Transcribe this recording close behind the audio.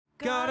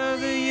God of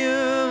the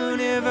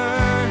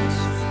universe,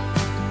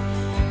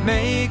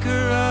 maker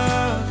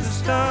of the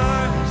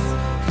stars,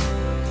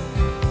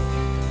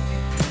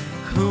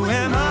 who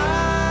am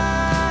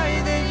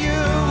I that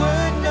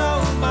you would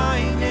know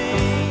my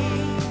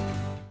name?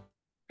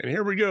 And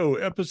here we go,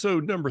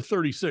 episode number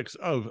 36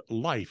 of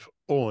Life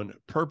on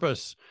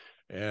Purpose.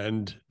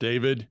 And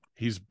David,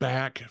 he's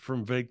back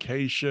from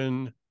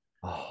vacation.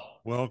 Oh,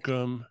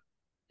 Welcome.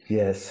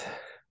 yes.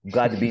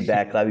 Glad to be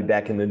back. Glad to be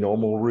back in the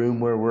normal room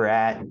where we're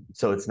at.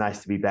 So it's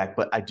nice to be back,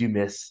 but I do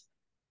miss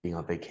being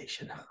on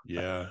vacation.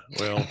 Yeah,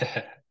 well,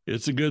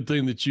 it's a good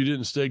thing that you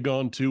didn't stay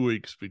gone 2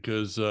 weeks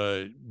because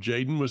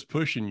Jaden was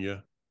pushing you.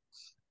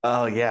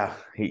 Oh yeah,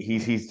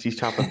 he's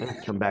chomping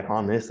to come back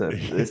on this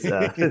this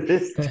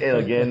tale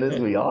again. This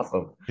will be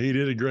awesome. He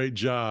did a great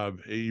job.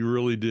 He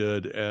really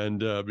did.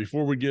 And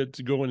before we get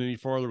to going any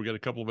farther, we got a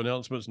couple of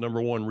announcements.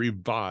 Number one,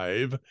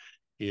 Revive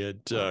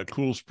at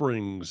Cool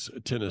Springs,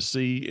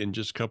 Tennessee, in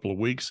just a couple of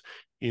weeks,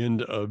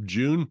 end of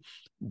June.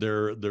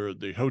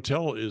 The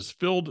hotel is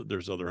filled.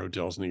 There's other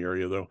hotels in the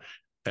area though,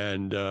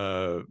 and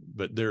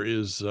but there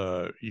is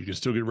you can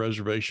still get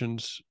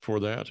reservations for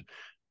that.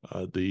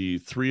 The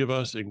three of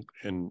us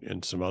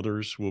and some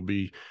others will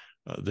be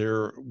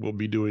there. We'll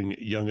be doing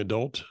young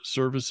adult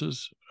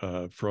services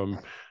from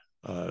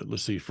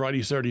let's see,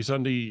 Friday, Saturday,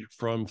 Sunday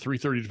from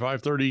 3:30 to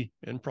 5:30,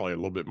 and probably a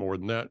little bit more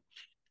than that.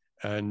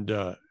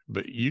 And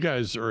but you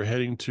guys are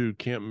heading to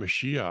Camp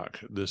Mashiach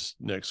this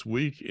next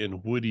week in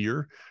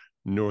Whittier,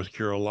 North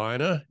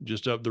Carolina,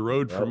 just up the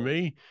road from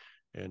me.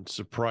 And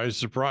surprise,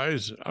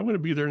 surprise, I'm going to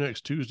be there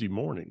next Tuesday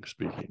morning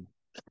speaking.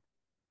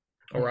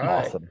 All right.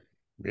 Awesome.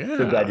 Yeah.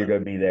 So glad you're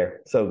going to be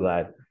there. So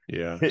glad.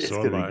 Yeah. It's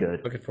so going to be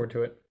good. Looking forward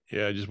to it.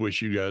 Yeah. I just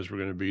wish you guys were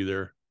going to be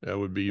there. That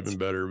would be even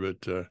better.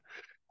 But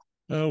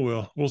oh,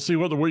 well, we'll see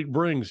what the week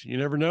brings. You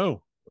never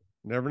know.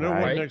 Never know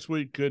what next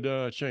week could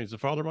change. The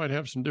Father might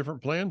have some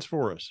different plans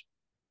for us.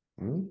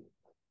 Mm-hmm.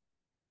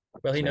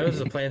 Well, he knows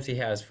the plans he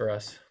has for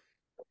us.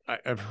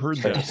 I've heard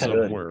that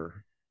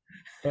somewhere.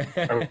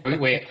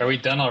 Are we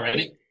done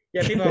already?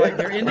 Yeah, people are like,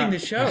 they're ending the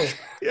show.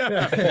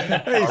 Yeah.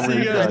 Hey, see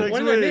you guys next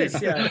What week. did I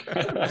miss?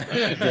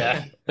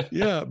 Yeah.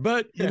 Yeah,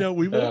 but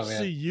we won't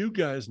see you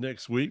guys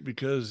next week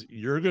because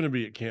you're going to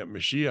be at Camp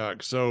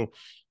Mashiach. So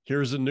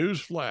here's a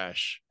news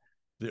flash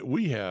that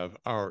we have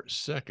our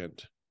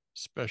second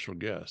special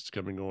guest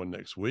coming on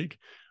next week.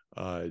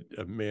 A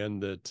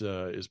man that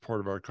is part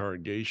of our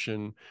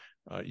congregation.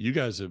 You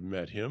guys have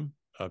met him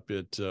up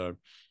at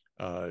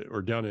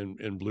or down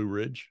in Blue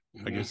Ridge.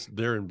 Mm-hmm. I guess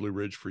they're in Blue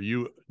Ridge for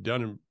you,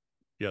 down in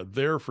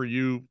there for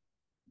you,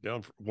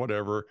 down for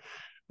whatever.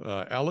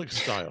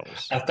 Alex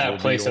Stiles at that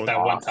place at that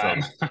one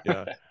time.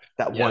 Yeah,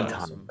 that one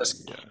time.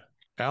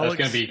 Alex, that's going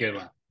to be a good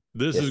one.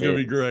 This is going to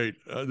be great.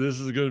 This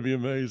is going to be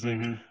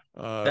amazing.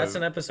 Mm-hmm. That's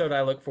an episode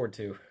I look forward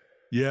to.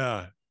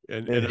 Yeah.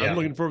 And I'm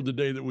looking forward to the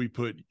day that we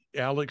put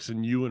Alex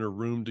and you in a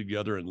room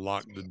together and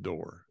lock the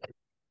door.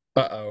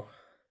 Uh-oh.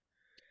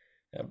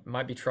 That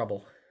might be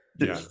trouble.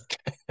 Yeah.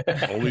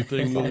 Only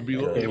thing that will be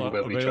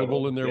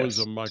available in there was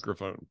a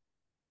microphone.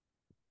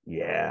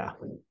 Yeah.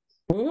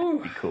 Ooh.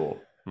 Be cool.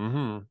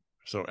 Mm-hmm.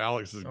 So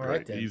Alex is great.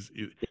 Right, this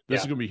is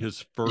going to be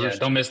his first. Yeah,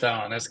 don't miss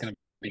that one. That's going to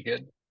be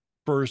good.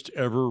 First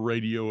ever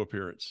radio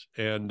appearance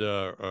and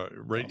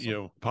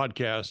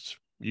podcasts,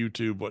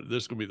 YouTube.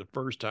 This is going to be the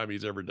first time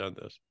he's ever done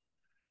this.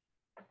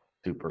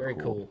 Super Very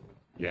cool.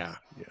 Yeah.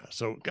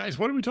 So, guys,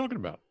 what are we talking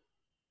about?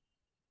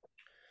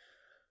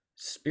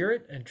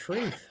 Spirit and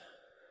truth.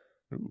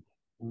 Ooh.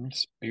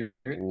 Spirit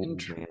and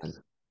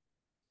truth.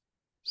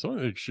 So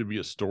there should be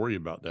a story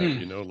about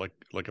that,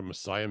 like a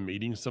Messiah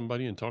meeting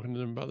somebody and talking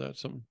to them about that,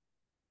 something.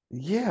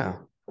 Yeah.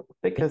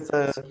 Because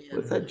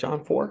was that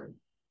John 4?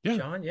 Yeah.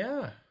 John,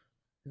 yeah.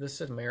 The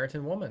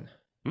Samaritan woman.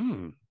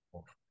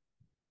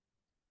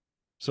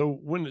 So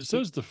when it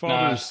says the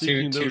Father is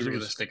seeking those too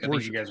realistic. I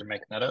think you guys are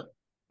making that up.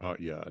 Oh,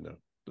 yeah, I know.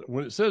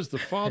 When it says the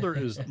Father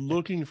is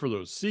looking for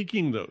those,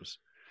 seeking those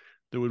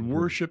that would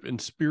worship in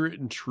spirit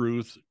and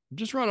truth,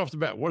 just right off the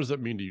bat, what does that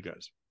mean to you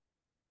guys?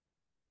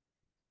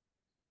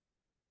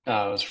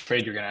 I was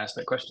afraid you were going to ask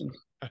that question.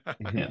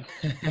 Yeah.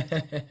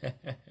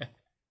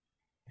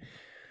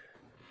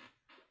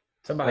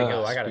 Somebody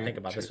go. I got to think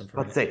about this one for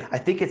Let's say, I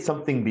think it's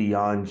something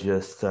beyond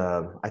just,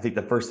 I think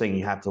the first thing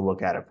you have to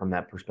look at it from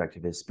that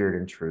perspective is spirit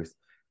and truth.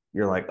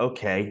 You're like,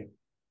 okay,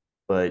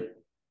 but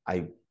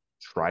I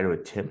try to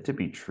attempt to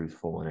be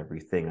truthful in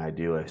everything I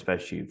do,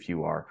 especially if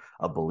you are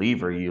a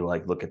believer. You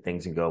look at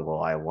things and go,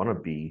 well, I want to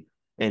be.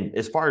 And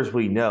as far as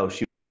we know,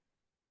 she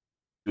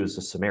was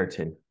a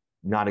Samaritan,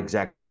 not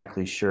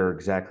exactly sure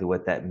exactly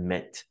what that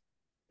meant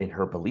in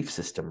her belief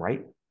system,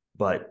 right?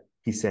 But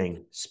he's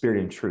saying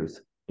spirit and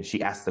truth. And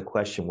she asked the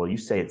question, well, you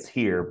say it's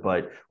here,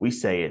 but we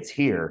say it's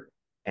here.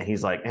 And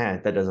he's like,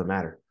 that doesn't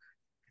matter.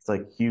 It's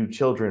like you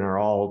children are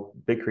all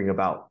bickering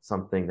about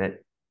something that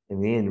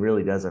in the end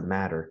really doesn't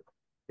matter.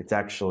 It's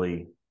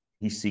actually,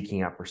 he's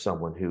seeking out for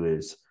someone who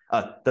is,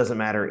 doesn't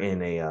matter in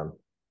a,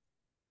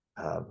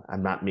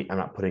 I'm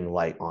not putting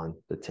light on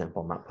the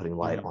temple. I'm not putting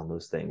light on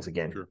those things.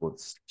 Again,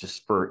 It's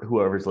just for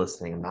whoever's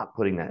listening. I'm not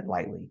putting that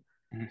lightly.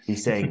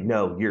 He's saying,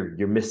 no,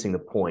 you're missing the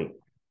point.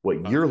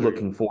 What you're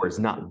looking for is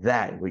not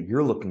that. What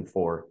you're looking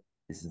for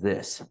is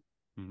this.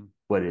 Mhm.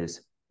 What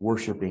is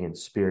worshiping in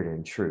spirit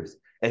and truth.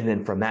 And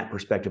then from that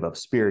perspective of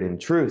spirit and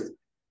truth,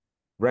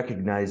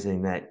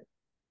 recognizing that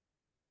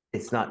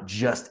it's not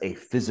just a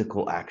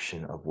physical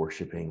action of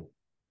worshiping,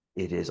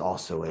 it is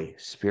also a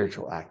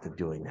spiritual act of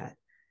doing that.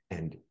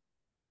 And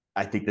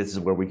I think this is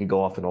where we can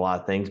go off in a lot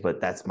of things, but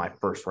that's my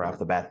first right off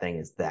the bat thing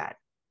is that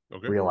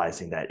Okay.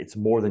 realizing that it's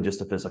more than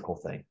just a physical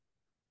thing.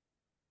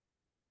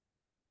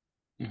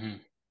 Mm-hmm.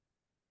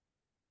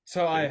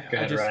 So Go I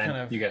ahead, just Ryan.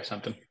 kind of, You got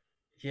something.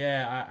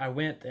 yeah, I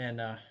went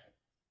and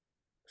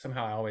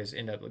somehow I always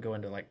end up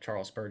going to like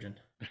Charles Spurgeon.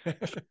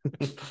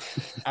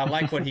 I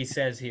like what he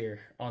says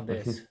here on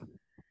this.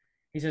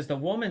 He says the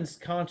woman's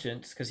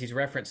conscience, because he's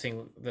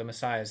referencing the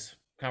Messiah's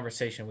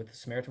conversation with the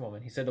Samaritan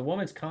woman. He said the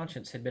woman's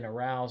conscience had been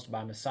aroused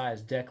by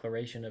Messiah's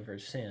declaration of her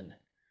sin.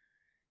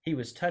 He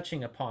was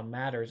touching upon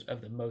matters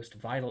of the most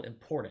vital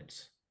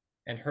importance,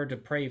 and her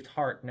depraved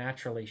heart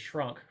naturally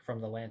shrunk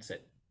from the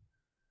lancet.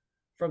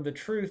 From the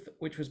truth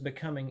which was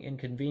becoming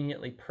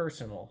inconveniently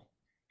personal,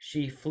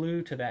 she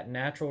flew to that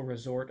natural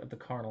resort of the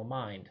carnal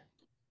mind,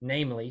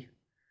 namely,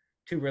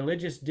 to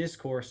religious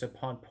discourse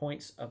upon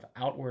points of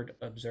outward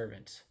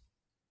observance.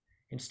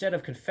 Instead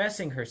of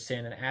confessing her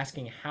sin and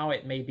asking how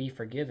it may be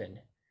forgiven,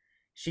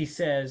 she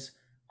says,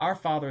 our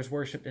fathers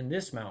worshipped in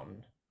this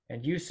mountain,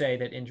 and you say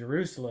that in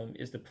Jerusalem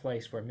is the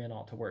place where men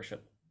ought to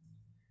worship.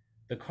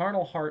 The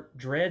carnal heart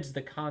dreads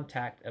the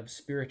contact of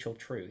spiritual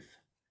truth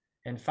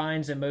and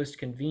finds a most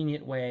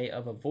convenient way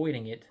of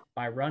avoiding it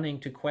by running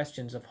to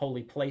questions of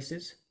holy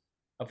places,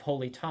 of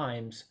holy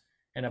times,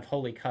 and of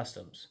holy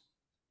customs.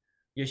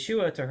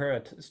 Yeshua, to her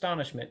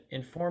astonishment,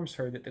 informs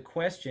her that the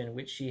question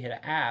which she had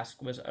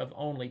asked was of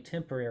only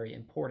temporary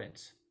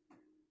importance.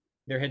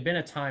 There had been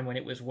a time when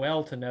it was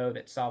well to know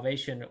that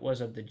salvation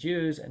was of the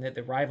Jews and that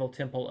the rival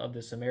temple of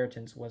the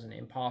Samaritans was an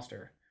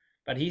impostor.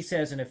 But he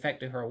says in effect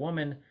to her,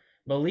 woman,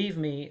 believe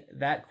me,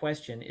 that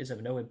question is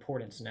of no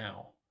importance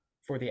now.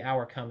 For the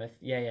hour cometh,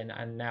 yea,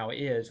 and now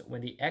is,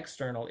 when the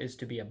external is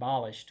to be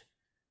abolished,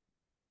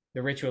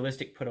 the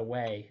ritualistic put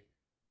away,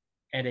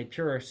 and a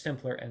purer,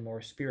 simpler, and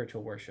more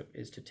spiritual worship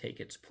is to take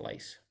its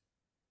place.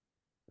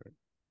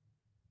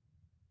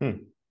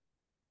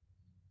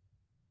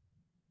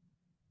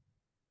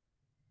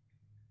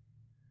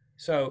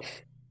 So,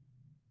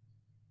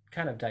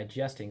 kind of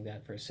digesting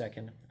that for a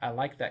second, I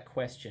like that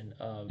question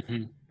of,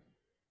 Mm-hmm.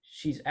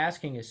 she's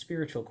asking a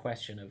spiritual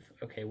question of,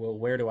 okay, well,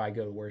 where do I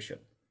go to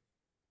worship?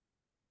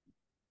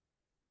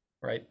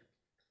 Right?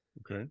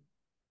 Okay.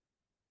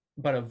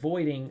 But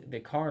avoiding the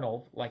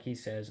carnal, like he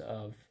says,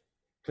 of,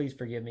 please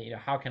forgive me,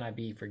 how can I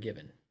be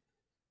forgiven?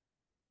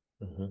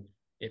 Mm-hmm.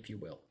 If you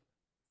will.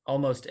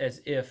 Almost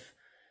as if,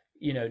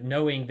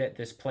 knowing that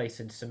this place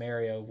in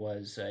Samaria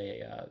was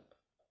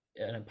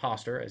an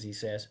imposter, as he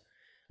says,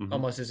 Mhm.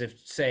 almost as if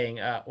saying,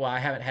 well, I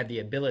haven't had the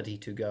ability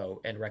to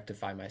go and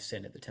rectify my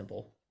sin at the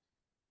temple.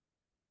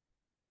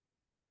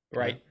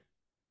 Right?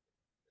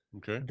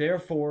 Okay.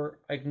 Therefore,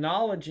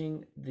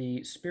 acknowledging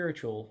the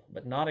spiritual,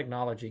 but not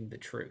acknowledging the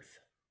truth.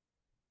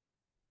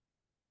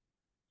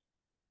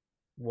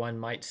 One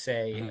might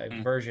say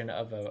a version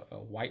of a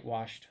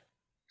whitewashed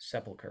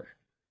sepulcher.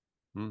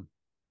 All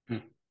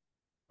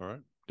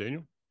right.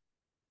 Daniel?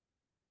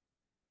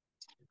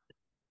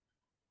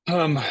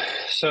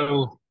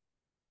 So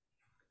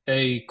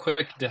a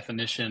quick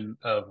definition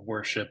of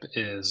worship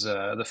is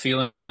the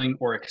feeling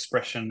or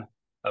expression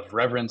of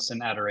reverence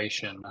and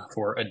adoration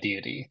for a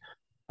deity.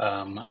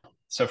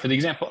 So for the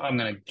example I'm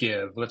going to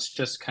give, let's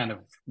just kind of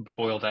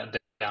boil that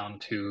down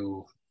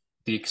to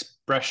the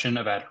expression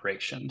of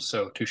adoration.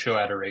 So to show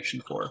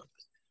adoration for.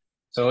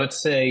 So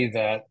let's say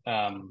that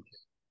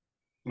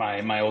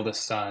my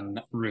oldest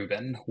son,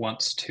 Ruben,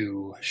 wants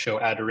to show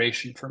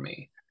adoration for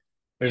me.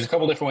 There's a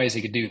couple different ways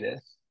he could do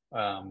this.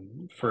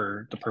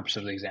 For the purpose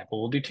of the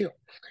example, we'll do two.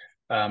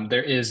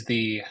 There is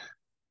the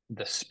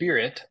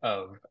spirit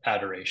of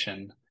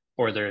adoration,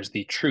 or there's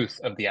the truth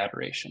of the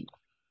adoration.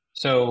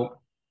 So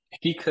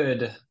he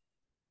could,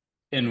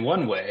 in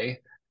one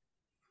way,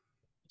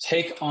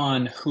 take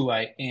on who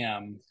I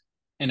am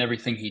and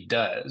everything he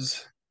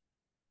does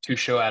to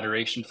show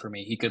adoration for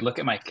me. He could look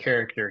at my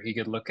character, he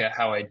could look at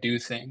how I do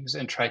things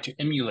and try to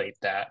emulate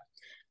that.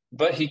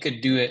 But he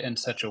could do it in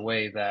such a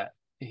way that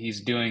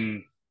he's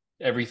doing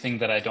everything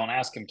that I don't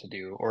ask him to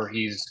do, or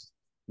he's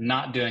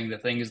not doing the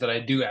things that I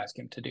do ask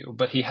him to do.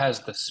 But he has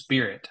the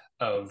spirit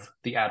of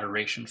the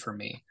adoration for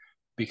me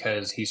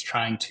because he's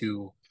trying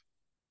to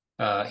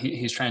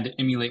he's trying to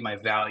emulate my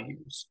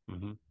values.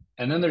 Mm-hmm.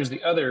 And then there's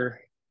the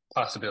other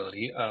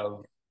possibility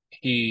of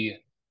he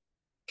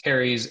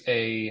carries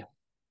a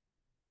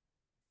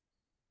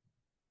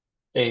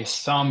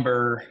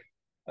somber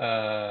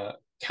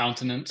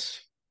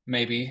countenance,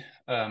 maybe.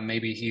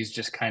 Maybe he's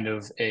just kind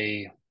of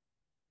a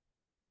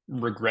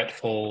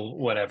regretful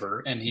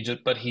whatever, and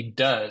but he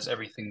does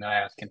everything that I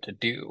ask him to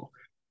do.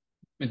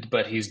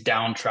 But he's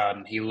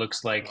downtrodden. He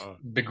looks like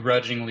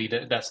begrudgingly.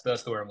 That's the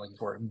word I'm looking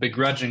for.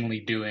 Begrudgingly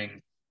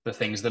doing the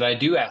things that I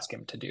do ask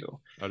him to do.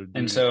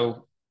 And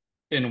so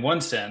in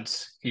one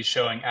sense, he's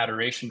showing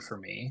adoration for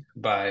me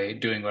by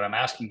doing what I'm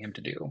asking him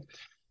to do.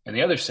 In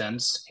the other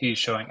sense, he's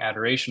showing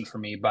adoration for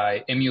me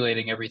by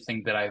emulating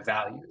everything that I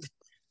value.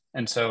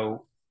 And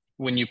so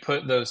when you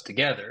put those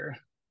together,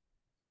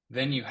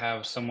 then you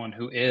have someone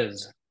who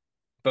is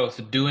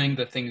both doing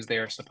the things they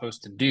are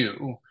supposed to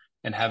do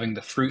and having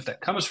the fruit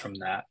that comes from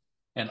that,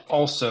 and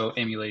also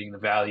emulating the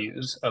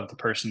values of the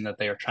person that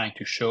they are trying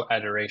to show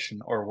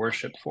adoration or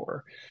worship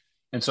for.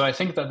 And so I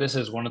think that this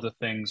is one of the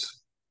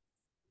things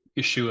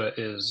Yeshua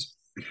is,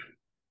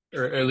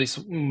 or at least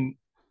an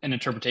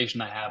interpretation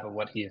I have of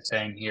what he is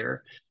saying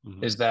here,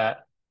 is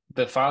that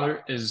the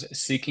Father is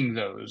seeking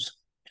those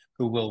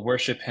who will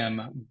worship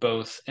him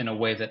both in a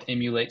way that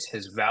emulates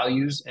his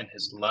values and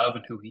his love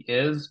and who he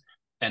is,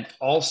 and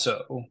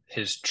also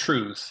his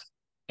truth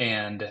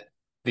and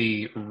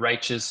the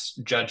righteous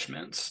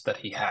judgments that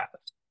he has.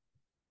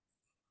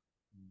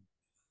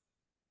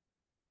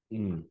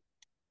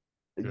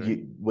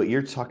 What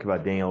you're talking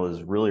about, Daniel,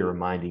 is really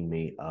reminding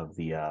me of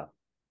the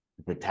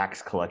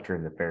tax collector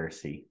and the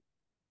Pharisee.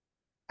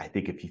 I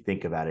think if you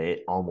think about it,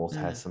 it almost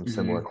has some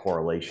similar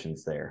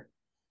correlations there.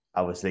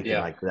 I was thinking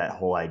like that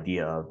whole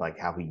idea of like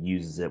how he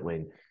uses it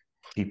when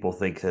people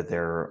think that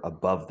they're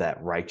above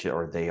that righteous,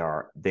 or they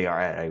are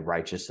at a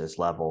righteousness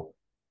level.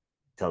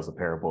 He tells the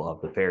parable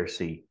of the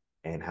Pharisee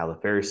and how the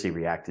Pharisee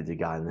reacted to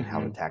God, and then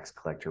how the tax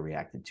collector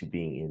reacted to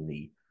being in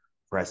the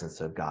presence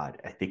of God.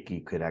 I think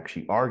you could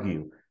actually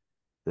argue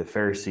the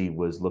Pharisee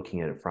was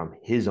looking at it from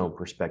his own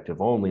perspective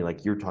only,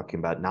 like you're talking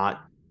about,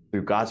 not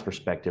through God's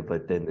perspective,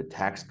 but then the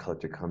tax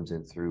collector comes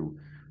in through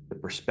the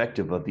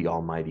perspective of the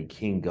Almighty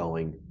King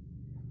going,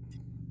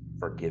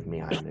 forgive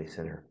me, I am a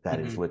sinner. That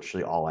is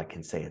literally all I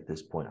can say at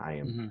this point. I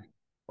am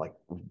like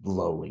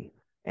lowly.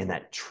 And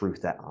that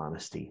truth, that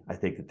honesty, I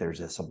think that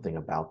there's something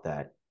about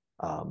that.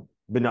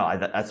 But no,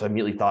 that's what I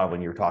immediately thought of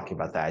when you were talking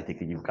about that. I think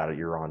that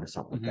you're on to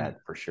something with that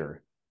for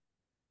sure.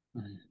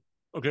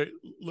 Okay,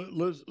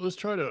 let's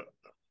try to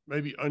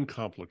maybe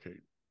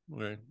uncomplicate.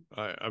 Okay,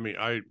 I mean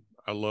I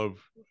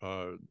love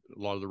a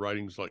lot of the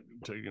writings, like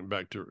taking it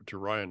back to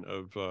Ryan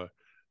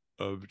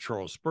of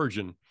Charles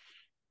Spurgeon,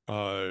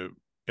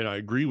 and I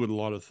agree with a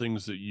lot of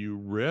things that you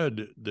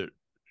read that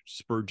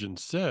Spurgeon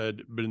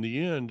said, but in the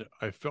end,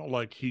 I felt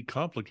like he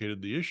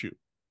complicated the issue.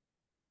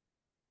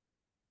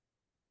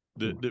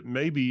 That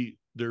maybe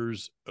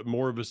there's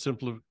more of a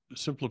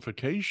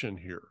simplification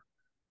here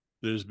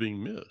that is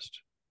being missed.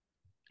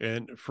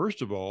 And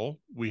first of all,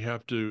 we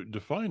have to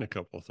define a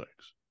couple of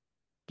things.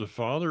 The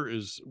Father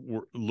is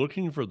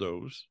looking for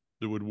those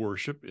that would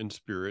worship in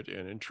spirit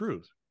and in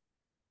truth.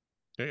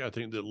 Okay, I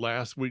think that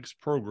last week's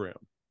program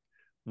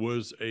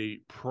was a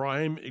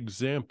prime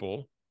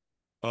example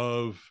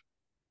of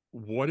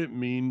what it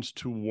means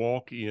to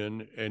walk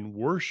in and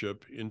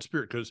worship in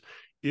spirit. Because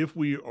if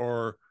we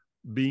are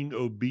being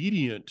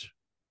obedient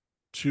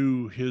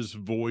to his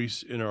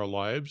voice in our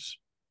lives,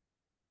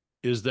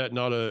 is that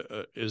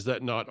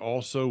not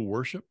also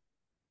worship?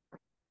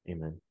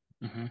 Amen.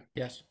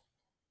 Yes.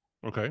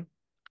 Okay.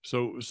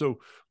 So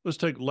let's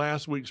take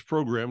last week's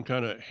program,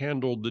 kind of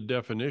handled the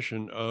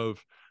definition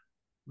of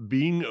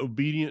being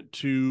obedient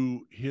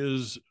to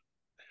his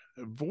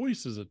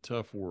voice. Is a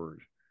tough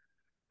word,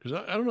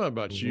 because I don't know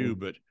about you,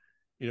 but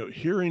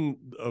hearing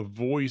a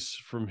voice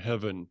from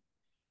heaven,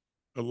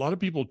 a lot of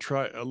people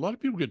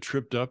get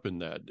tripped up in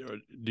that.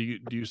 Do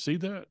you see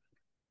that?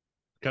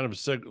 Kind of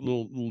a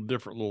little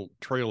different little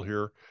trail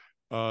here.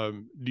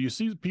 Do you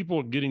see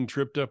people getting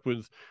tripped up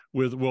with,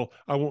 well,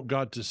 I want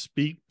God to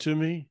speak to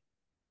me?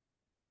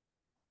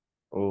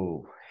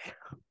 Oh,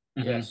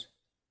 yes.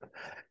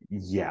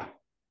 Yeah,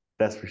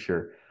 that's for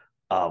sure.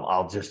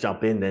 I'll just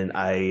jump in then.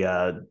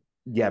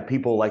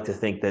 People like to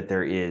think that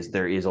there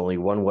is only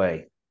one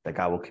way that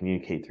God will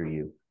communicate through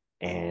you.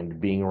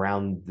 And being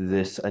around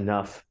this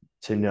enough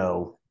to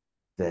know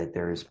that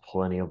there is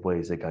plenty of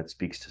ways that God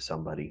speaks to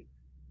somebody.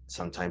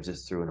 Sometimes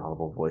it's through an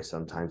audible voice,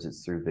 sometimes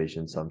it's through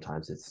vision,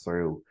 sometimes it's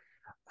through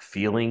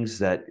feelings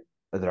that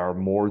are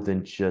more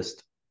than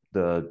just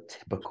the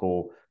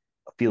typical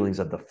feelings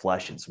of the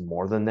flesh. It's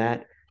more than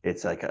that.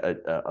 It's like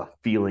a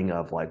feeling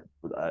of like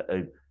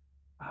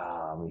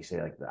let me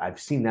say, like, I've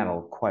seen that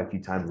quite a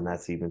few times, and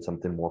that's even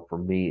something more for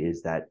me,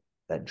 is that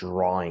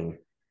drawing.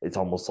 It's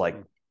almost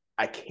like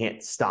I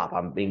can't stop.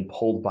 I'm being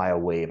pulled by a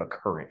wave, a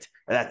current.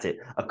 That's it,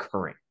 a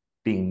current,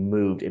 being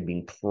moved and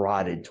being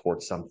prodded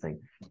towards something.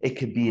 It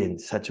could be in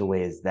such a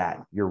way as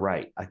that. You're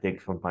right. I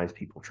think sometimes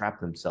people trap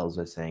themselves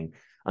by saying,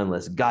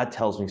 unless God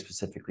tells me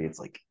specifically, it's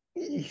like,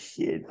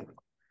 shit.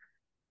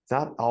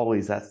 That's not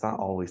always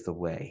the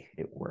way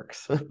it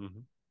works.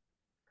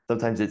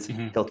 Sometimes it's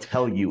he'll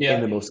tell you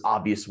in the most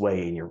obvious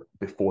way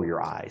before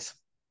your eyes.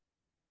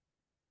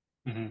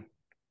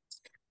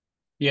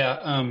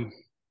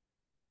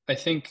 I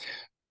think,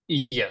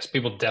 yes,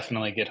 people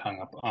definitely get hung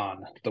up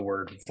on the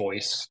word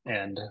voice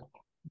and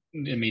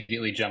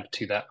immediately jump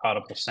to that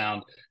audible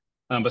sound.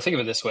 But think of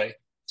it this way.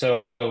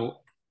 So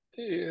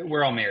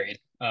we're all married.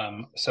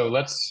 So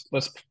let's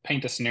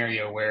paint a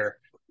scenario where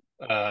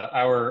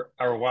our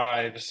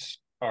wives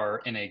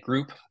are in a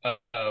group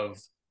of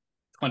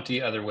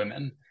 20 other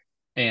women,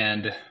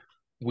 and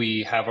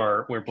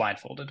we're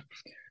blindfolded.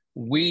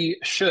 We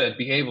should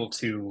be able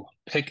to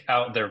pick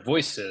out their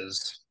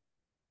voices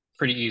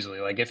pretty easily.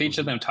 Like if each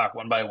of them talk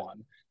one by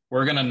one,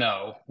 we're gonna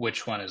know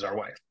which one is our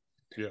wife.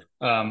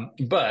 Yeah.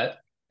 But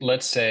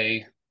let's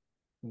say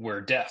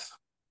we're deaf.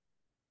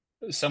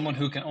 Someone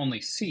who can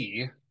only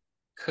see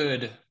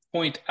could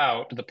point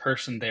out the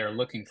person they are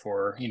looking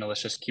for.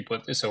 Let's just keep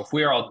with this. So if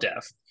we're all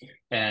deaf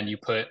and you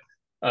put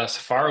us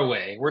far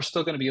away, we're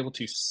still going to be able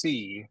to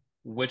see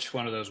which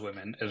one of those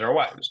women is our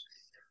wives.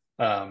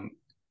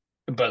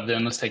 But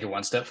then let's take it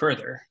one step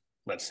further.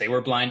 Let's say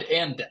we're blind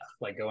and deaf,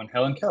 like Owen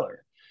Helen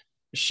Keller.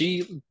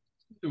 She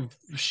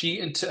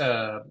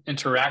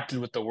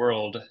interacted with the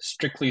world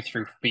strictly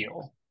through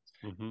feel.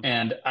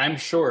 And I'm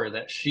sure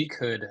that she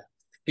could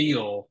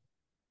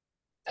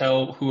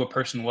tell who a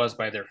person was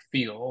by their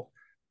feel,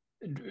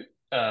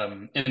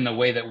 in the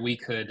way that we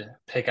could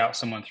pick out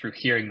someone through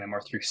hearing them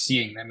or through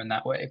seeing them in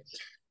that way.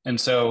 And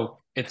so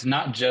it's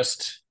not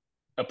just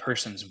a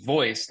person's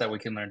voice that we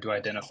can learn to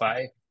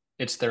identify,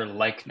 it's their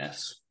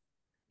likeness.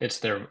 It's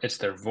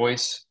their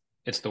voice,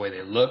 it's the way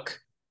they look,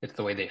 it's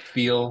the way they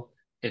feel.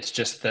 It's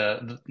just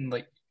the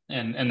like,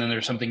 and then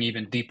there's something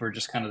even deeper,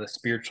 just kind of the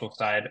spiritual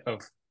side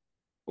of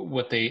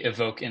what they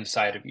evoke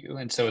inside of you.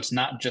 And so it's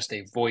not just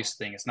a voice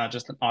thing, it's not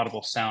just an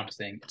audible sound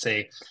thing,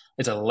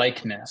 it's a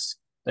likeness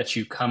that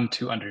you come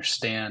to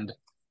understand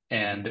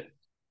and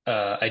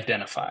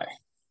identify.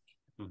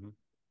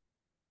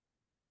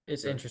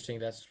 It's interesting.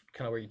 That's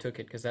kind of where you took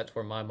it, because that's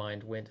where my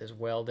mind went as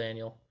well,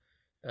 Daniel,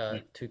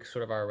 to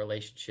sort of our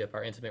relationship,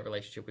 our intimate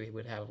relationship we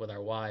would have with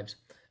our wives,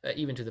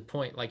 even to the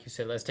point, like you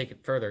said, let's take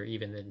it further,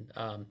 even than,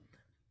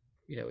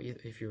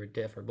 if you were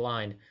deaf or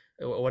blind,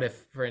 what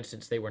if, for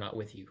instance, they were not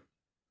with you?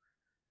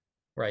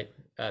 Right.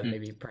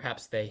 Maybe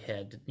perhaps they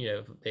had,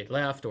 they'd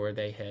left, or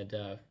they had,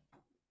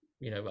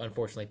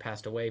 unfortunately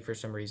passed away for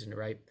some reason.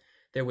 Right.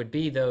 There would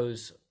be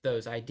those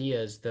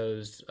ideas,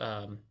 those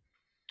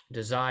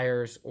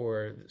desires,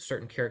 or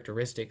certain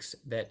characteristics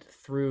that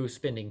through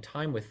spending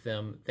time with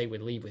them, they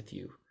would leave with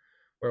you.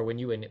 Or when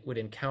you would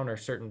encounter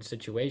certain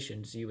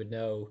situations, you would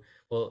know,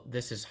 well,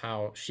 this is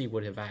how she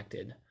would have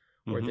acted,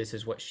 or this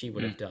is what she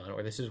would have done,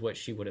 or this is what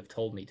she would have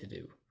told me to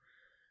do.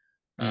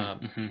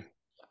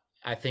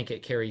 I think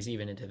it carries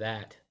even into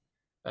that,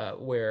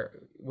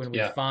 where when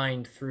we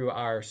find through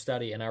our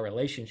study and our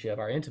relationship,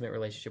 our intimate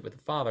relationship with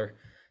the Father,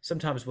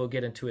 sometimes we'll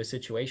get into a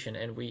situation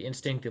and we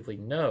instinctively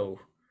know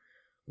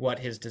what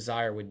his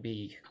desire would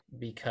be,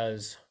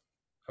 because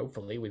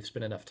hopefully we've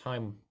spent enough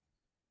time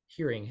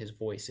hearing his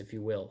voice, if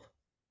you will.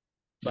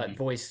 But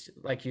voice,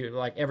 like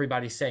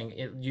everybody's saying,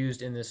 it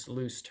used in this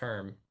loose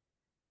term.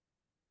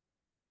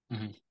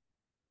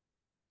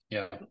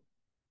 Yeah.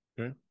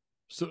 Okay.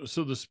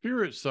 So the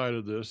spirit side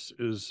of this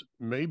is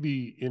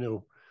maybe,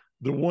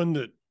 the one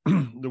that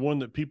the one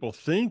that people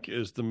think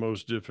is the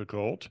most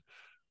difficult,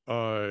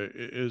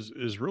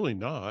 is really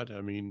not.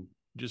 I mean,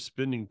 just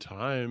spending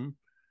time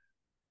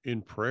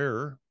in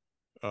prayer,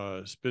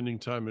 spending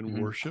time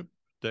in worship,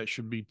 that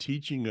should be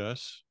teaching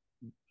us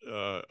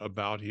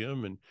about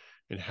him and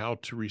how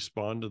to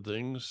respond to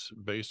things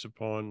based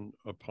upon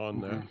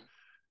that.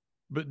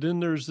 But then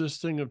there's this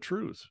thing of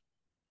truth.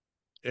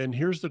 And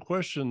here's the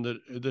question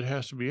that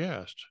has to be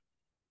asked: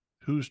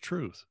 whose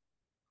truth?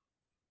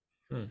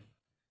 Yeah,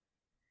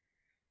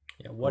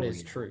 what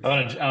is truth?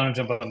 I want to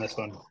jump on this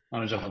one.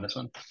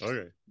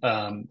 Okay.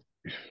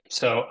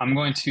 So I'm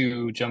going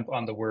to jump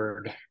on the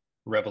word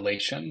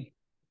revelation,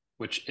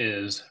 which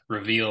is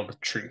revealed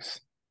truth.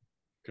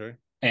 Okay.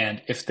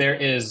 And if there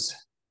is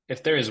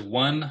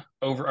one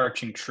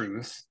overarching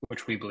truth,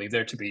 which we believe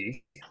there to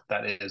be,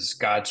 that is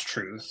God's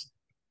truth,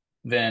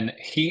 then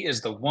he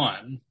is the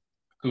one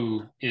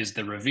who is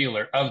the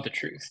revealer of the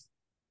truth.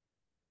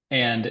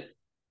 And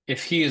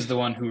if he is the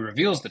one who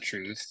reveals the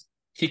truth,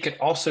 he could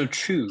also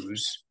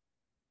choose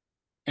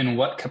in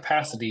what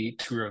capacity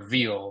to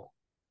reveal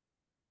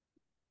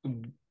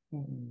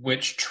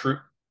what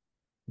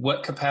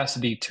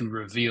capacity to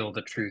reveal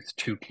the truth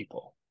to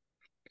people.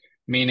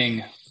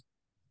 Meaning,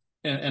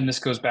 and this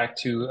goes back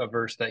to a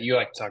verse that you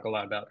like to talk a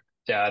lot about,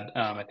 Dad.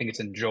 I think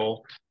it's in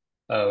Joel,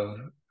 of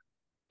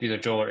either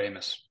Joel or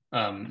Amos.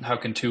 How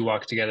can two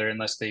walk together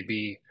unless they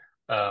be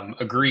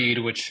agreed,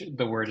 which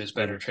the word is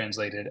better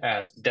translated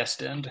as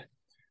destined.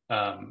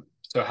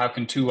 So how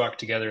can two walk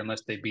together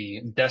unless they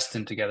be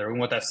destined together? And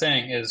what that's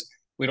saying is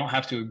we don't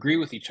have to agree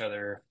with each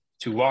other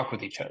to walk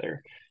with each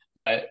other.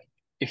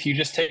 If you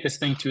just take this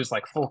thing to its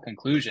full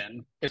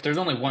conclusion, if there's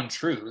only one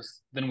truth,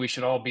 then we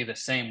should all be the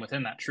same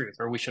within that truth,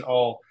 or we should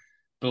all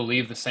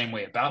believe the same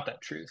way about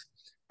that truth.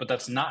 But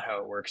that's not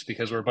how it works,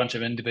 because we're a bunch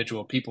of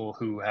individual people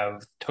who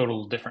have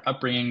total different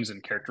upbringings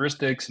and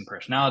characteristics and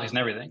personalities and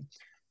everything.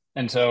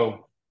 And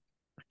so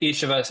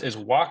each of us is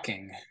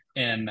walking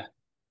in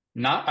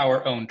not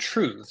our own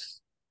truth,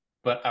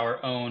 but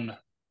our own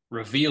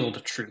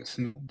revealed truth,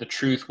 the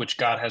truth which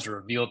God has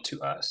revealed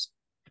to us.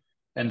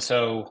 And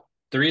so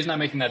the reason I'm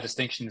making that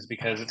distinction is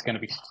because it's going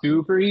to be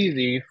super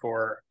easy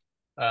for,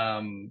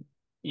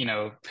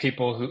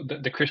 people who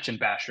the Christian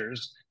bashers.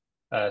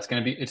 It's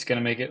going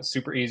to make it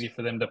super easy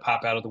for them to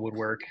pop out of the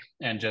woodwork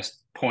and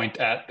just point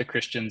at the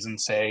Christians and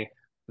say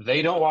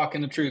they don't walk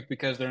in the truth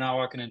because they're not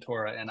walking in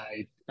Torah. And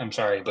I'm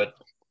sorry, but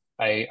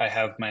I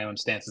have my own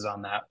stances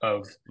on that.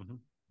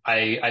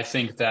 I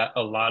think that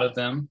a lot of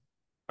them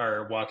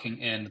are walking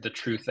in the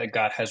truth that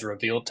God has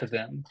revealed to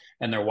them,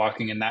 and they're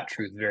walking in that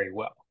truth very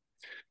well.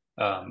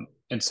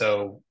 And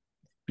so,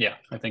 yeah,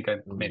 I think I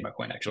made my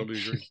point, actually.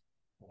 Totally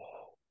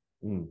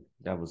agree.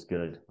 That was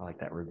good. I like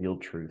that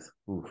revealed truth.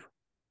 Oof.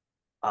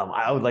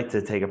 I would like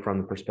to take it from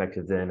the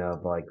perspective then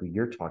of like what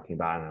you're talking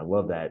about, and I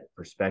love that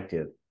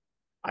perspective.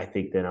 I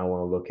think then I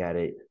want to look at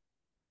it,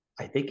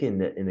 I think in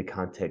the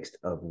context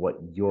of what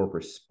your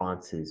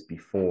response is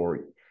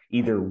before,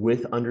 either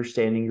with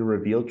understanding your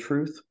revealed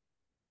truth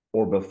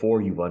or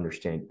before you've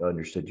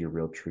understood your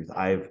real truth.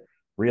 I've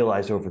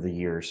realized over the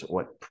years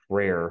what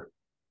prayer,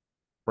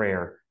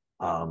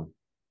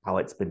 how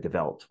it's been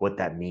developed, what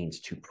that means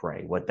to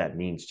pray, what that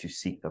means to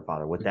seek the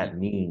Father, what that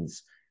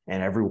means.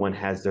 And everyone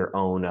has their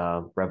own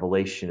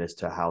revelation as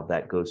to how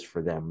that goes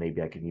for them.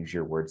 Maybe I can use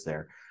your words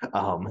there.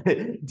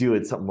 Do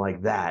it something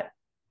like that.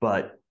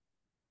 But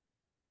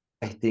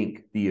I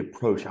think the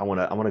approach, I want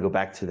to go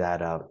back to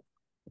that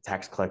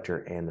tax collector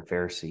and the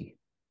Pharisee.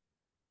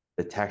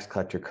 The tax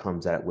collector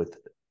comes at it with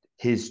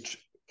his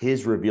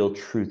revealed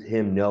truth,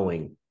 him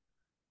knowing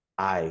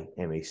I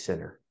am a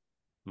sinner.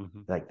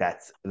 Like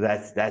that's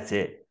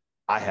it.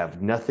 I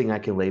have nothing I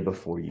can lay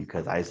before you,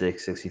 because Isaiah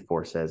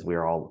 64 says we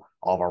are all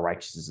of our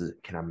righteousness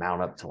can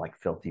amount up to like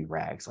filthy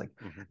rags. Like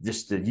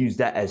just to use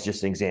that as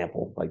just an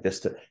example, like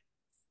this to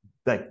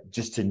like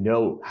just to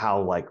know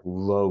how like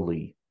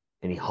lowly,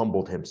 and he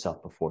humbled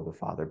himself before the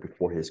Father,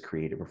 before his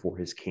creator, before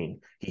his king.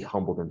 He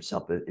humbled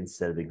himself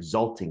instead of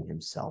exalting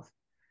himself,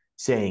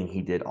 saying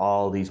he did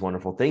all these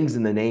wonderful things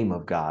in the name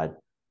of God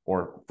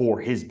or for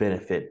his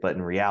benefit. But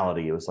in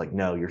reality, it was like,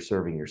 no, you're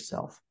serving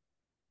yourself.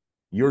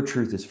 Your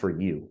truth is for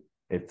you.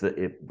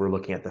 If we're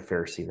looking at the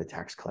Pharisee and the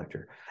tax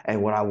collector.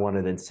 And what I want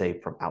to then say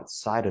from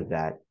outside of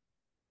that,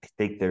 I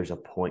think there's a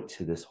point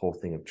to this whole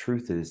thing of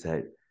truth, is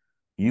that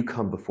you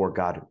come before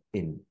God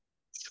in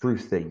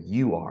truth that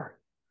you are.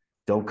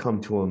 Don't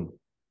come to him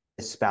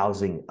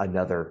espousing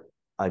another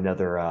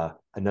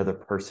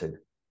person,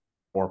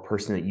 or a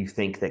person that you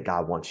think that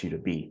God wants you to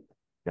be.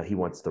 No, he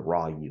wants the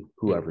raw you,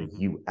 whoever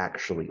you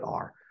actually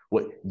are,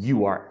 what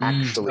you are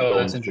actually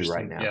going through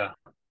right now. Yeah.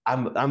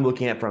 I'm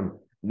looking at from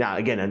now,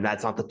 again, and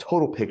that's not the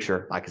total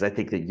picture, because I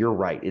think that you're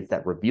right. It's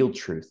that revealed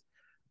truth.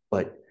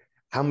 But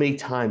how many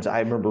times I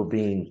remember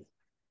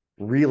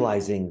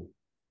realizing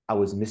I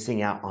was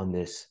missing out on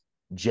this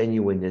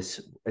genuineness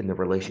in the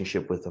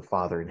relationship with the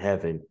Father in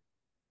heaven,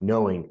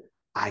 knowing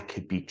I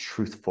could be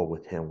truthful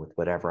with him with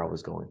whatever I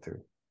was going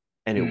through.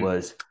 And it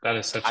was, that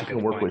is such I a can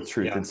good work point. with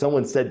truth. Yeah. And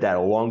someone said that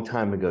a long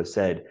time ago,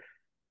 said,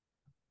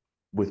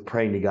 with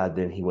praying to God,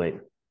 then he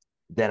went,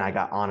 then I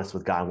got honest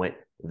with God and went,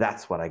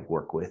 that's what I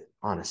work with,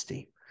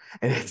 honesty.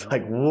 And it's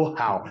like,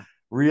 wow,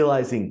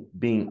 realizing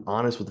being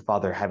honest with the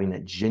Father, having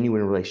that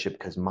genuine relationship,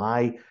 because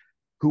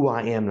who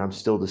I am, and I'm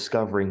still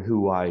discovering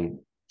who I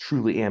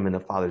truly am in the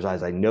Father's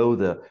eyes. I know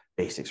the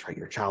basics, right?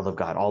 You're a child of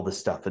God, all this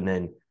stuff.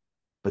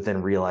 But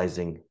then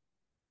realizing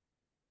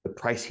the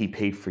price he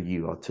paid for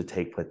you, to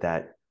take with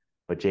that,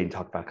 what Jane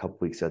talked about a couple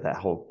weeks ago, that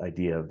whole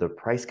idea of the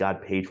price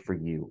God paid for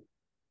you,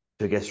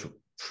 to, I guess,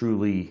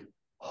 truly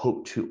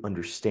hope to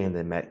understand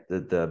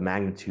the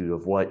magnitude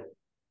of what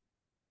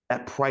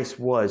that price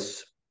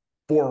was,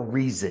 for a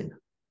reason,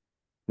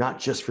 not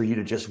just for you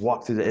to just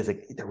walk through as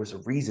like there was a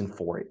reason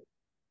for it.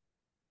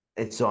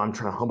 And so I'm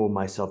trying to humble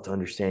myself to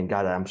understand,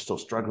 God, that I'm still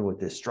struggling with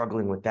this,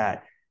 struggling with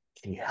that.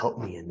 Can you help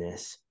me in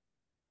this,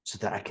 so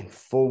that I can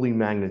fully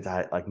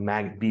magnetize,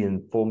 be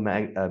in full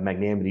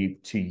magnanimity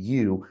to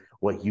you,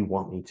 what you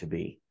want me to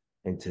be,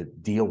 and to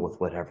deal with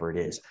whatever it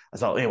is.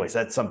 So anyways,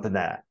 that's something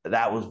that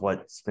was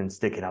what's been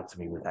sticking out to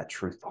me with that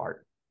truth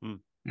part.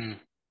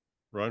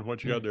 Ryan,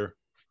 what you got there?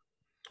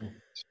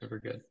 Super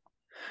good.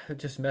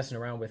 Just messing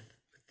around with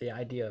the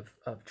idea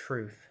of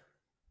truth.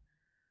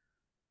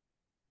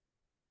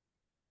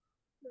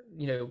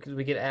 Because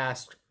we get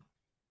asked,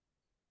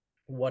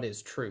 what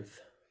is truth?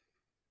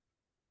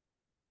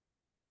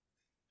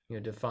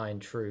 Define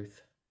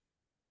truth,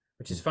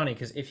 which is funny,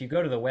 because if you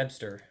go to the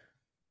Webster,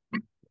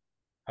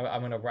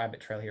 I'm going to rabbit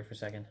trail here for a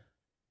second.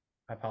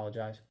 I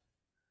apologize.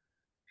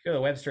 If you go to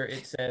the Webster,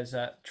 it says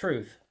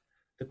truth,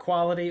 the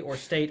quality or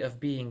state of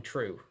being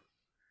true.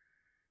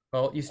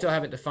 Well, you still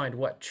haven't defined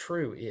what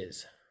true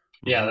is.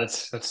 Yeah,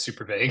 that's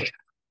super vague.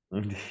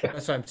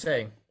 That's what I'm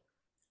saying.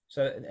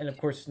 So, and of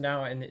course,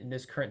 now in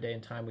this current day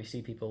and time, we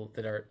see people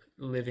that are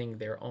living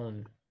their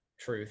own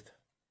truth.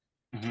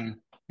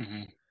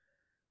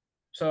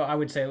 So I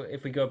would say,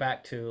 if we go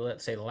back to,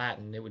 let's say,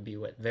 Latin, it would be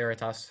what?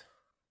 Veritas.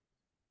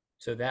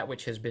 So that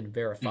which has been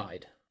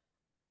verified.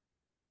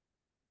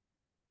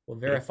 Well,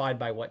 verified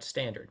by what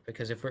standard?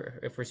 Because if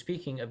we're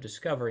speaking of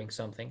discovering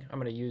something, I'm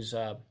going to use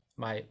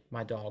my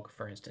dog,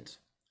 for instance,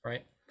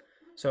 right?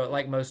 So,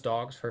 like most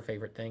dogs, her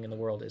favorite thing in the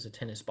world is a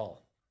tennis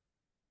ball,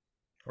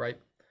 right?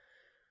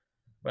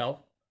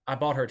 Well, I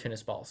bought her a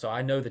tennis ball, so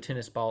I know the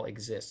tennis ball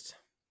exists.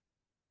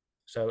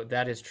 So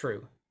that is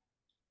true,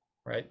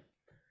 right?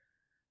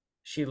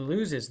 She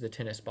loses the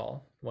tennis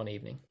ball one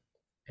evening,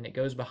 and it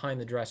goes behind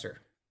the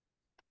dresser.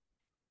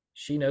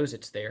 She knows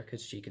it's there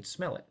because she can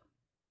smell it.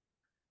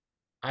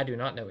 I do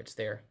not know it's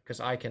there because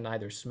I can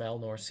neither smell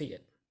nor see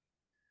it.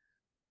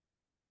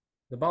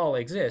 The ball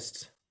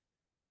exists,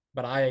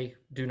 but I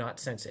do not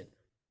sense it,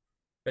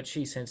 but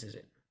she senses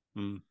it.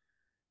 Mm.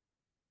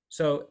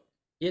 So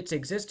its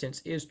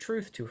existence is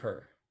truth to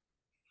her,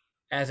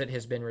 as it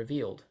has been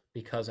revealed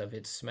because of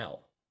its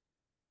smell.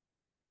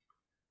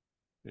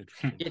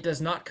 Interesting. It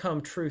does not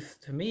come truth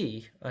to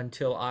me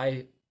until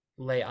I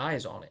lay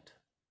eyes on it.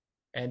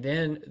 And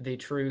then the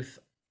truth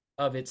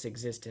of its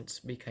existence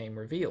became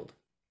revealed.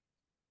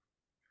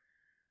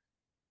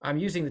 I'm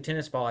using the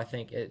tennis ball, I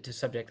think, to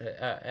subject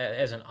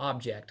as an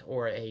object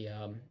or a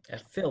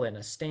fill-in,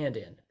 a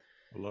stand-in,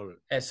 I love it.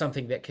 as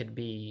something that could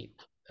be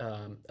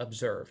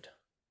observed.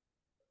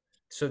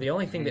 So the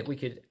only thing that we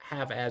could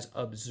have as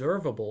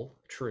observable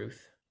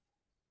truth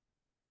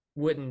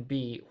wouldn't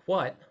be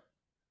what,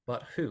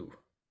 but who.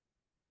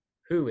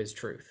 Who is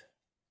truth?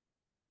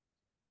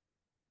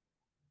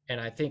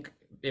 And I think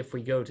if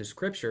we go to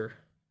Scripture,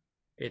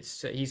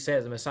 he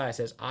says, the Messiah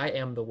says, I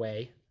am the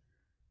way,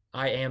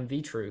 I am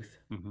the truth,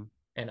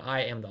 and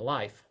I am the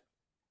life,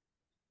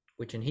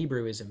 which in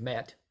Hebrew is a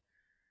met.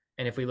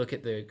 And if we look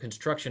at the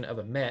construction of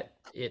a met,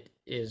 it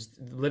is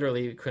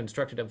literally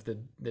constructed of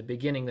the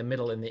beginning, the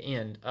middle, and the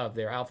end of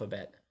their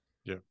alphabet.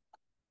 Yeah.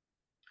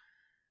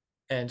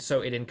 And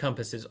so it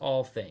encompasses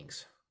all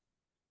things.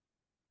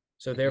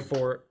 So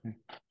therefore,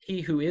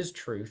 he who is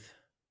truth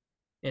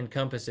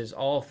encompasses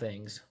all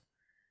things,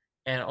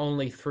 and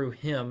only through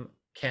him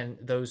can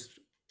those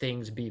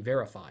things be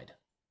verified.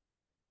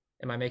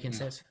 Am I making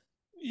sense?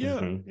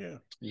 Yeah,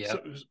 yeah.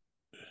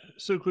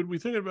 So could we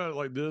think about it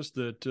like this?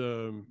 That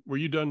were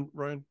you done,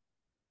 Ryan?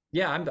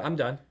 Yeah, I'm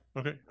done.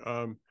 Okay.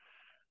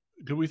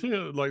 Could we think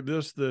of it like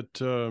this?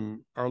 That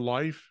our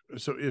life.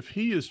 So if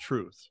he is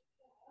truth,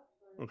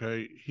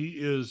 okay, he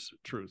is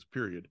truth.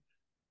 Period.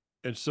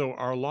 And so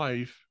our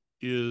life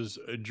is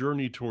a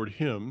journey toward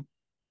him,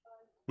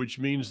 which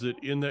means that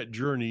in that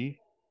journey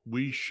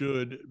we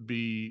should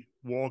be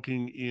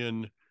walking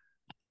in,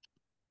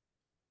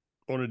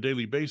 on a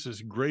daily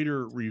basis,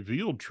 greater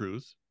revealed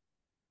truth.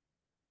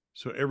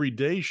 So every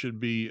day should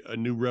be a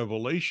new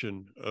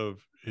revelation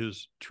of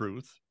his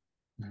truth.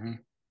 And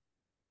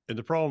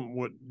the problem,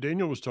 what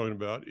Daniel was talking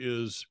about,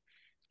 is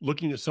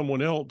looking at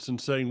someone else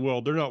and saying,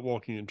 well, they're not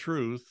walking in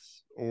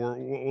truth, or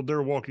well,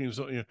 they're walking in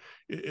something.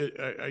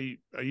 I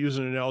use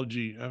an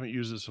analogy. I haven't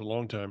used this in a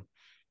long time.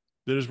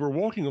 That as we're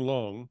walking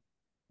along,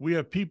 we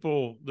have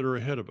people that are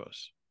ahead of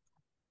us.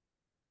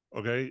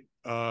 Okay.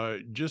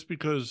 Just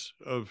because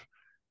of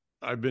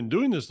I've been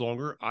doing this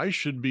longer, I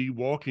should be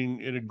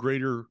walking in a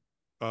greater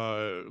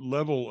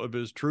level of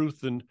his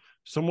truth than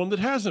someone that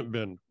hasn't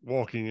been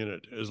walking in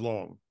it as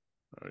long.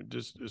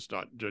 It's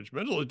not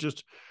judgmental. It's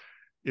just,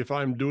 if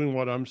I'm doing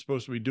what I'm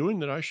supposed to be doing,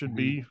 then I should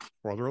be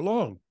farther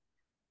along.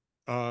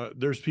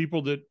 There's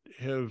people that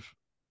have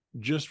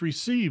just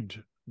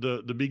received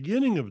the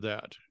beginning of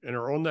that and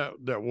are on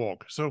that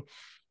walk. So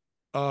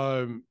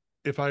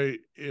it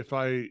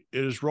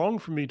is wrong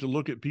for me to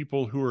look at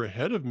people who are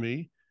ahead of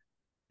me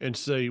and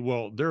say,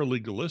 well, they're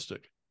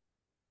legalistic,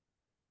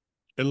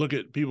 and look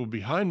at people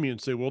behind me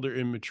and say, well, they're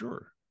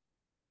immature.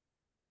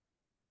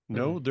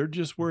 No, they're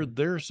just where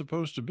they're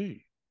supposed to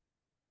be.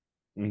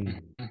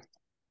 And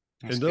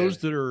those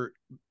that are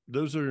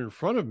in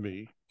front of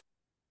me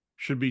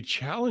should be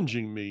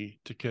challenging me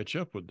to catch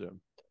up with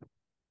them.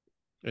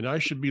 And I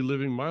should be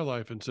living my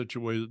life in such a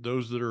way that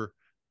those that are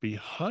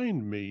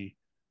behind me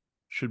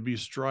should be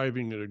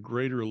striving at a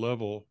greater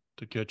level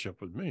to catch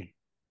up with me,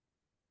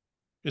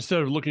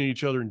 instead of looking at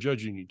each other and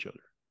judging each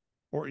other.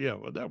 Or,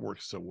 well, that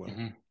works so well.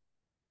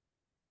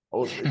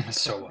 Oh,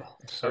 So well.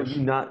 Are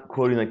you not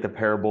quoting like the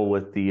parable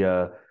with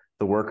the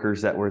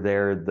workers that were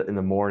there in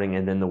the morning,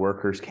 and then the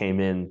workers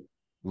came in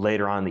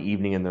later on in the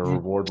evening, and the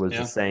reward was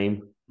the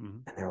same?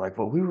 And they're like,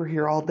 well, we were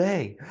here all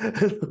day.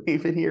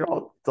 We've been here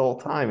the whole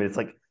time. And it's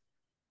like,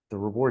 the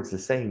reward's the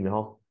same,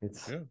 y'all.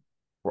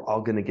 We're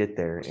all going to get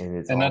there, and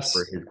it's all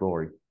for his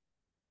glory.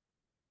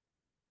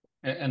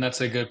 And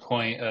that's a good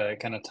point,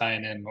 kind of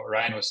tying in what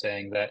Ryan was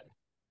saying, that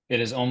it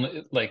is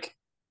only like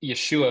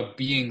Yeshua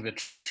being the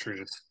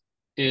truth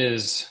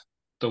is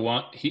the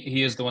one,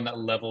 he is the one that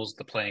levels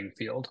the playing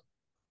field.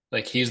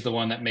 Like, he's the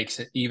one that makes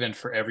it even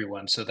for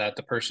everyone, so that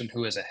the person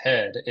who is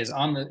ahead is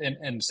on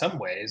in some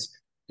ways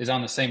is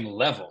on the same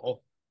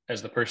level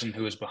as the person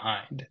who is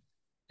behind.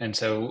 And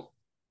so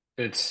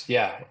it's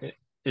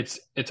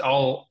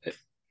all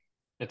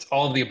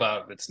of the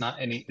above. It's not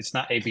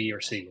A, B,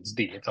 or C. It's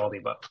D. It's all the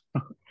above.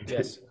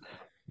 Yes.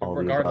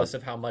 Regardless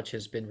of how much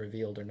has been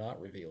revealed or not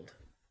revealed.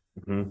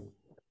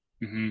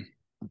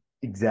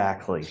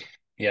 Exactly.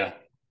 Yeah.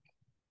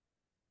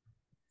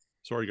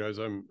 Sorry, guys.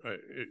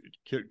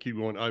 Keep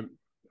going.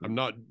 I'm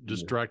not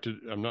distracted.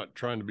 I'm not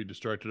trying to be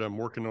distracted. I'm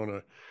working on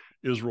a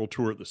Israel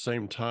tour at the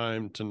same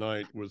time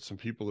tonight with some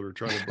people that are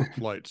trying to book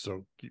flights.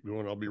 So keep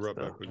going. I'll be right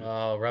back with you.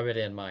 Oh, rub it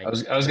in, Mike. I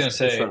was going to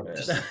say,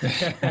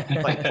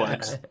 Light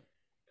flex.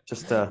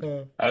 Just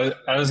I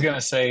was going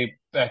to say,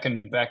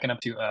 backing up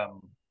to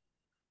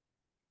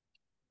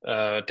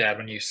Dad,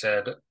 when you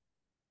said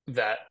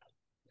that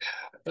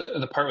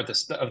the part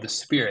with of the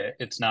spirit,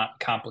 it's not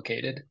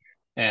complicated.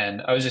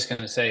 And I was just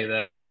going to say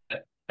that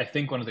I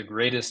think one of the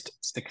greatest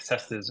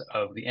successes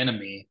of the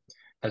enemy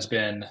has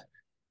been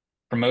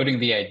promoting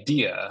the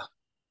idea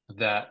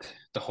that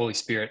the Holy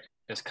Spirit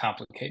is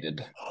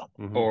complicated,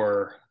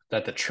 or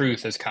that the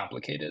truth is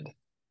complicated.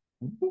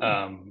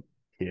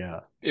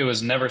 Yeah. It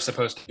was never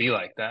supposed to be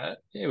like that.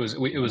 It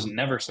was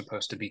never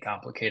supposed to be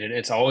complicated.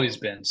 It's always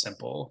been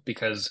simple,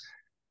 because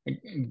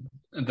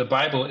the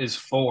Bible is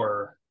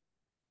for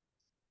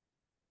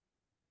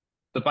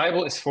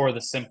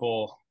the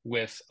simple,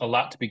 with a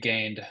lot to be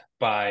gained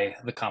by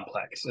the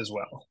complex as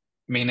well.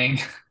 Meaning,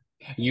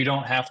 you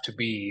don't have to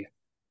be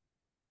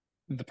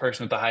the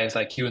person with the highest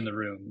IQ in the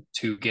room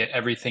to get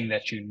everything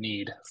that you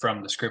need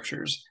from the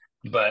scriptures.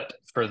 But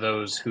for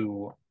those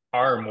who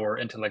are more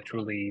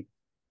intellectually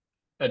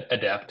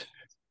adept,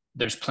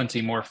 there's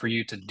plenty more for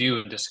you to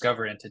do and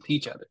discover and to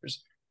teach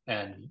others.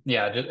 And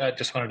yeah, I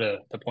just wanted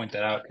to point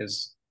that out,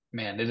 because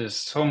man, it is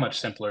so much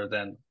simpler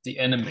than the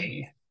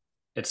enemy.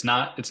 It's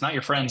not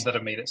your friends that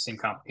have made it seem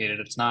complicated.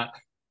 It's not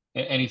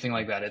anything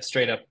like that. It's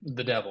straight up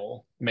the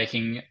devil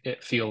making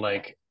it feel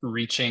like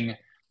reaching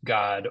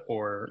God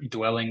or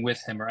dwelling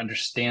with him or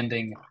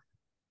understanding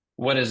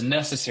what is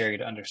necessary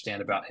to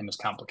understand about him is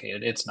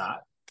complicated. It's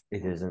not.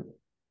 It isn't.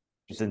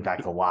 It's in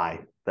fact a lie,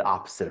 the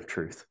opposite of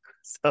truth.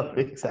 So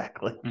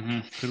exactly.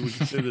 Could we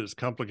say that it's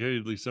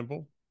complicatedly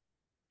simple?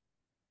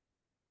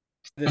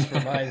 This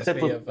reminds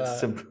me of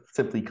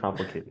simply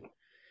complicated.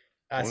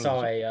 I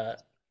saw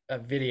a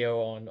video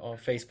on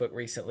Facebook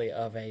recently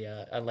of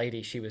a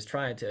lady. She was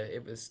trying to,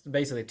 it was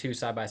basically two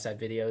side-by-side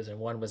videos, and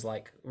one was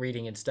like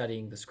reading and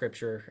studying the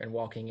scripture and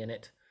walking in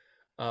it,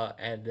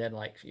 and then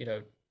like,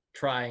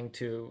 trying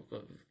to,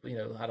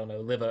 I don't know,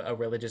 live a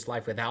religious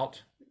life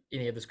without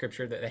any of the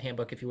scripture, the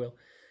handbook, if you will.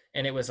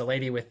 And it was a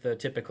lady with the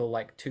typical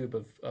like tube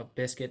of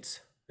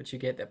biscuits that you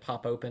get that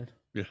pop open.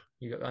 Yeah.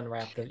 You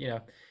unwrap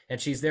the, and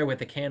she's there with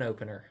the can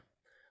opener,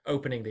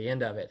 opening the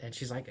end of it. And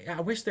she's like, I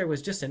wish there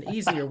was just an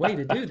easier way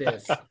to do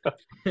this. I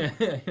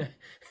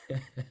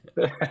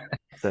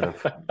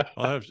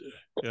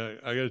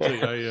gotta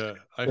tell you,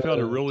 I found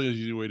a really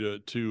easy way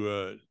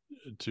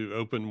to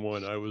open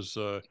one. I was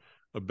a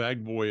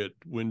bag boy at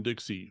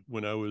Winn-Dixie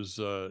when I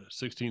was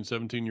 16,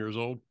 17 years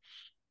old.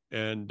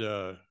 And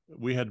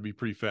we had to be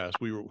pretty fast.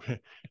 We were,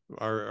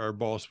 our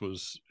boss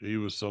was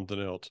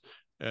something else.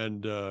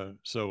 And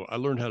so I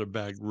learned how to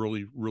bag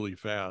really, really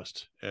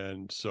fast.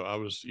 And so I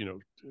was,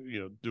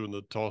 doing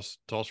the toss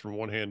from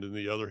one hand in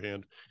the other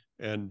hand.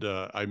 And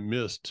I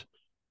missed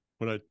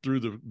when I threw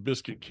the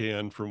biscuit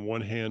can from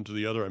one hand to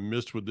the other. I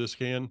missed with this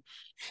can.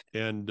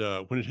 And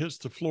when it hits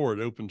the floor, it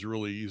opens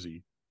really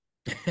easy.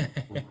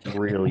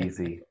 Real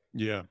easy.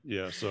 Yeah.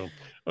 So,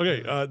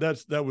 okay.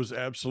 That was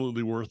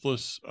absolutely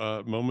worthless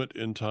moment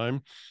in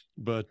time,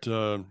 but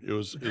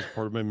it's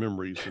part of my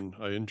memories, and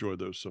I enjoy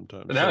those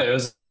sometimes. No, it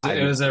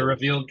was a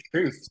revealed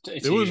truth.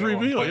 It was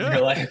revealed. Yeah. In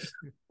your life.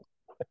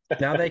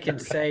 Now they can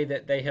say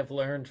that they have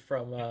learned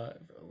from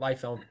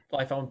life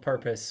on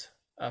purpose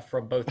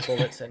from both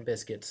bullets and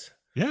biscuits.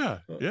 Yeah,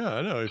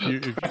 I know.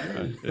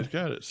 If it's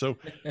got it. So,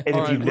 and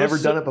if you've never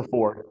done it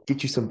before,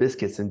 get you some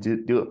biscuits and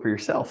do it for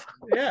yourself.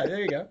 Yeah, there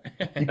you go.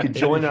 You could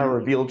join our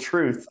revealed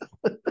truth.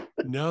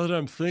 Now that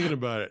I'm thinking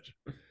about it,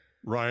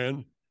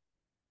 Ryan,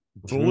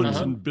 bullets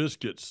and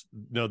biscuits.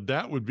 Now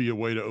that would be a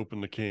way to open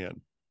the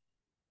can.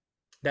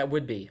 That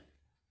would be.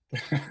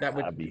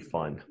 That'd be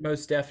fun.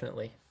 Most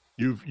definitely.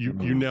 You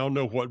now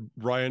know what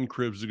Ryan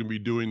Cribbs is going to be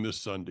doing this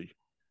Sunday.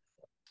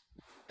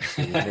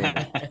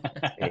 Amen.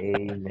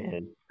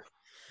 Amen.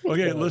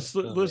 Okay,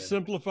 let's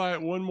simplify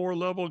it one more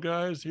level,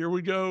 guys. Here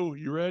we go.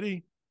 You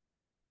ready?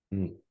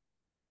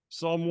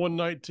 Psalm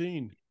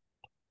 119,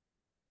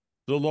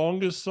 the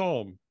longest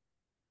psalm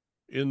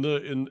in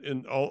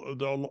all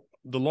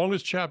the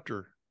longest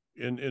chapter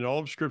in all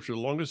of Scripture, the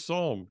longest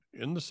psalm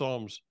in the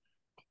Psalms.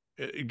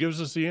 It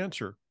gives us the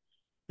answer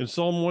in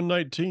Psalm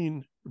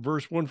 119,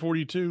 verse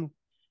 142.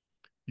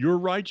 Your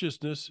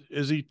righteousness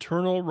is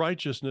eternal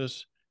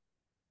righteousness,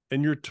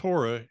 and your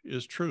Torah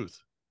is truth.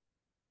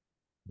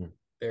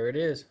 There it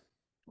is.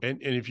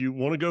 And if you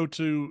want to go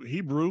to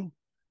Hebrew,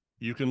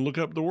 you can look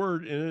up the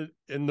word in it,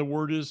 and the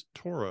word is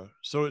Torah.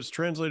 So it's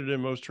translated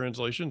in most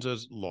translations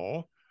as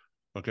law.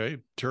 Okay,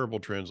 terrible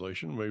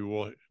translation. Maybe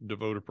we'll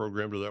devote a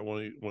program to that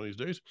one of these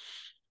days.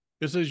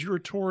 It says your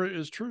Torah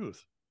is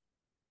truth.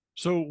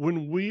 So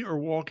when we are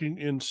walking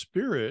in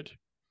spirit,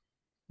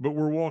 but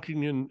we're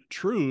walking in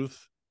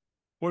truth,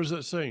 what is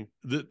that saying?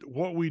 That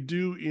what we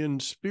do in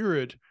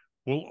spirit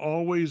will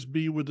always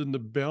be within the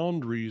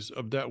boundaries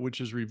of that which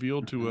is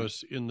revealed to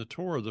us in the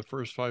Torah, the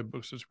first 5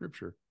 books of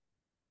Scripture.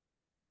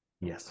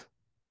 Yes.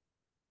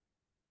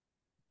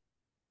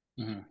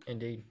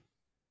 Indeed.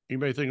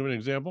 Anybody think of an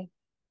example?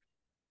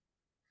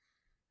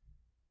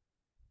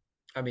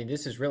 I mean,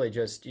 this is really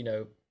just,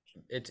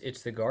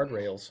 it's the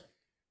guardrails.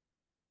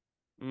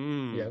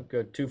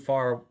 Go too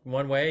far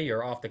one way,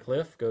 you're off the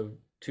cliff. Go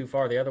too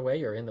far the other way,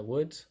 you're in the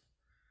woods.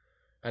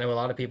 I know a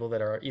lot of people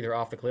that are either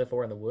off the cliff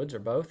or in the woods, or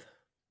both.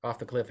 Off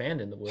the cliff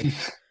and in the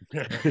woods.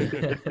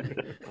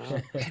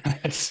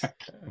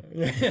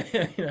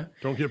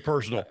 Don't get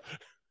personal.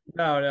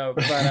 No,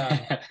 but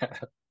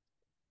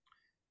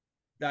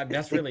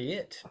that's really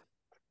it.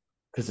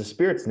 Because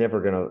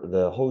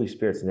the Holy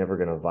Spirit's never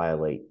gonna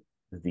violate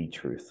the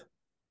truth.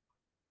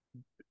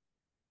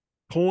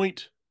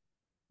 Point.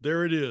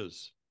 There it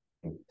is.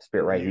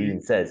 Spirit, right? He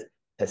even says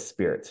has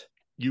spirit.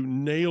 You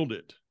nailed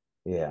it.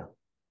 Yeah.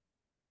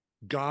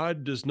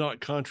 God does not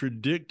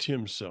contradict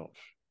himself.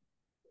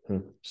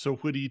 So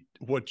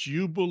what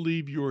you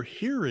believe you're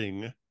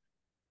hearing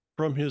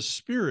from his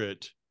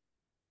spirit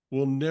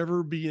will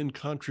never be in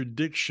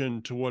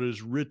contradiction to what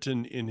is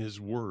written in his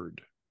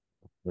word.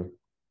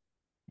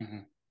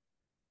 And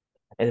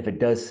if it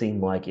does seem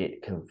like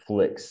it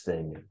conflicts,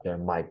 then there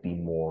might be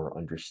more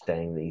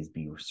understanding that needs to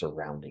be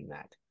surrounding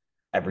that.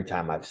 Every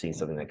time I've seen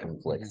something that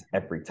conflicts,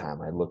 every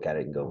time I look at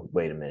it and go,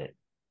 wait a minute,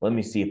 let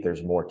me see if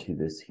there's more to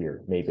this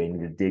here. Maybe I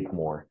need to dig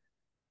more,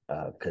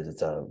 because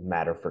it's a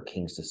matter for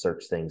kings to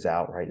search things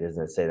out, right?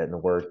 Doesn't it say that in the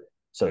word?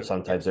 So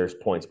sometimes there's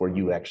points where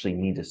you actually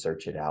need to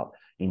search it out.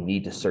 You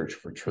need to search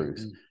for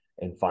truth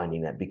and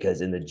finding that,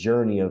 because in the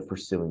journey of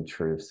pursuing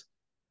truths,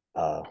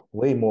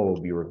 way more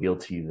will be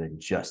revealed to you than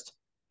just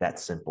that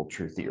simple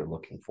truth that you're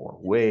looking for.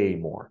 Way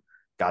more.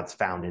 God's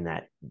found in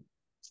that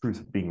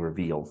truth being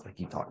revealed, like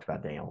you talked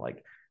about, Daniel.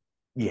 Like,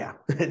 yeah,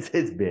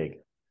 it's big.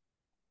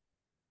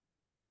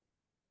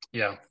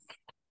 Yeah.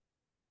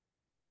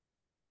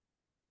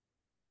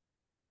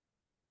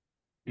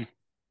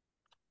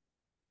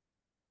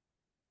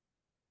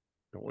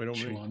 Don't wait on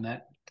me. On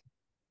that.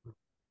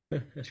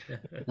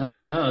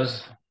 No,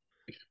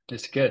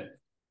 it's good.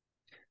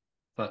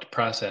 A lot to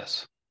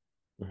process.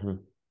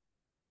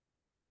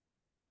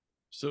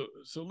 So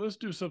let's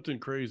do something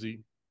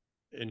crazy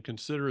and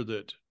consider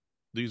that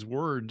these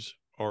words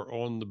are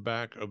on the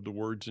back of the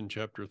words in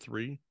chapter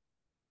 3,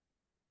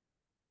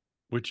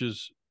 which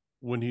is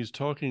when he's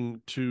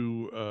talking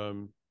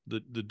to the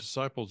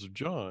disciples of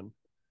John.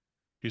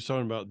 He's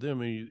talking about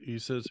them. He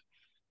says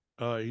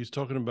he's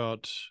talking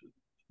about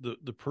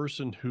the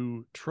person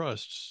who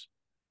trusts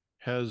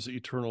has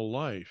eternal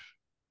life,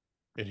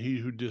 and he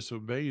who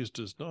disobeys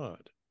does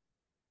not.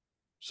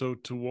 So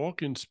to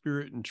walk in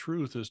spirit and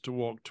truth is to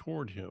walk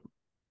toward him.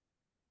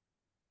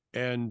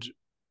 And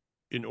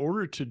in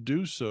order to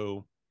do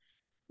so,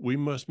 we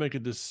must make a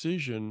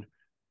decision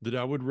that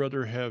I would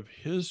rather have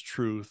his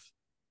truth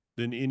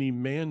than any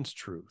man's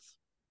truth.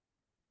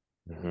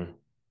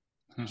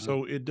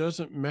 So it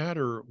doesn't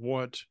matter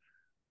what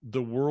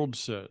the world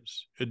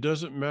says. It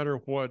doesn't matter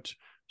what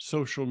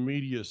social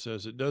media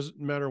says. It doesn't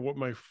matter what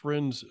my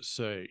friends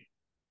say.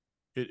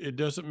 It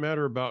doesn't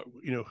matter about,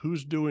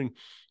 who's doing.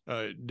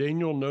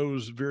 Daniel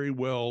knows very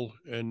well,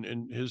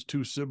 and his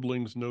two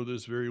siblings know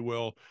this very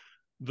well.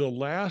 The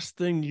last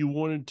thing you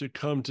wanted to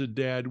come to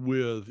dad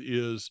with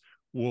is,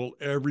 well,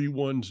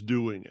 everyone's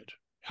doing it.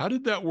 How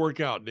did that work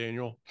out,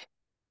 Daniel?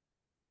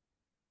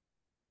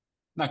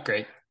 Not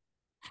great.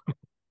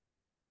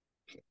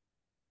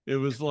 It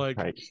was like,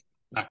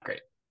 not great.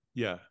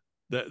 Yeah,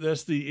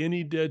 that's the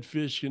any dead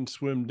fish can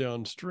swim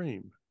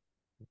downstream.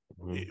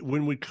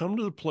 When we come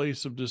to the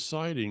place of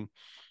deciding,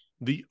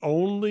 the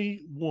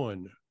only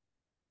one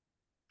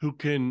who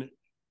can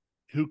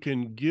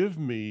give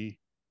me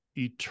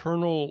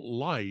eternal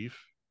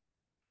life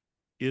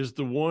is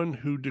the one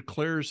who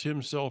declares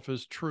himself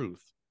as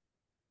truth.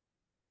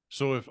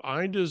 So if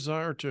I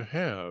desire to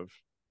have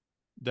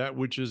that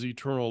which is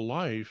eternal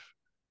life,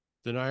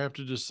 then I have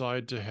to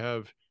decide to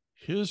have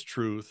his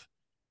truth,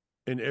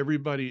 and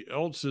everybody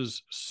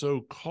else's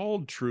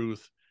so-called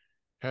truth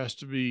has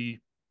to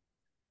be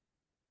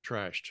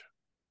trashed.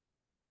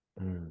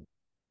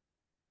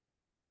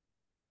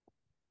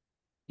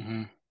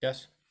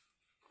 Yes.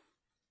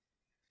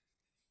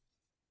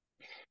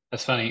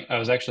 That's funny. I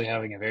was actually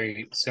having a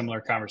very similar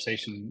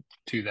conversation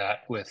to that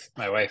with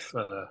my wife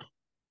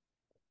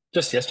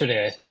just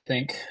yesterday, I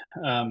think.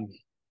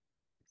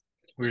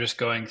 We were just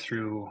going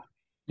through,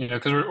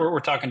 because we're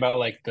talking about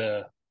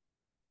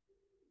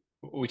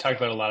we talked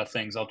about a lot of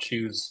things. I'll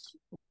choose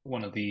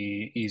one of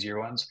the easier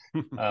ones.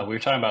 We were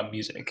talking about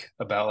music,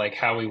 about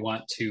how we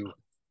want to,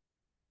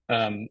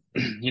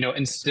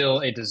 instill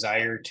a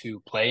desire to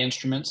play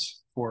instruments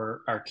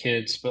for our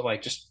kids, but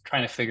just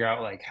trying to figure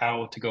out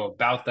how to go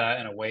about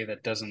that in a way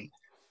that doesn't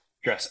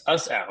stress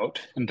us out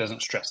and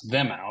doesn't stress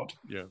them out.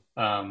 Yeah.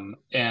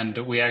 And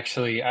we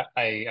actually,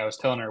 I was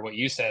telling her what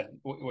you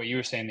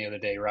were saying the other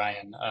day,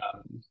 Ryan,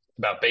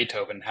 about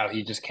Beethoven, how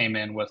he just came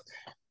in with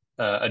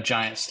a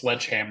giant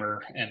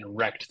sledgehammer and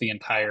wrecked the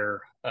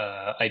entire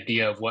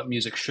idea of what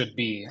music should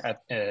be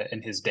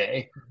in his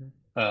day.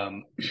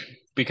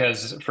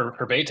 Because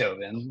for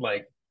Beethoven,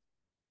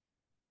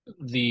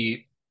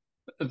 the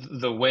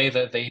the way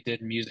that they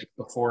did music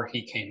before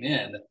he came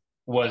in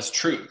was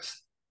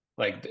truth.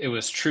 Like it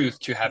was truth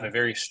to have a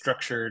very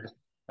structured,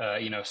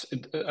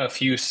 a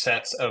few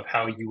sets of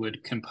how you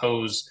would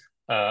compose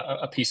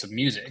a piece of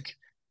music.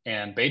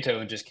 And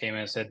Beethoven just came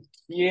in and said,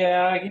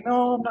 "Yeah,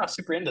 I'm not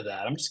super into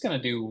that. I'm just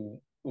gonna do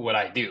what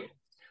I do."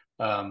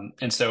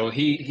 And so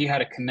he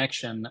had a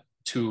connection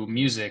to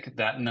music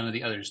that none of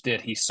the others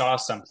did. He saw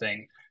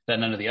something that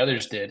none of the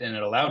others did, and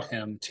it allowed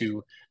him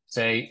to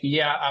say,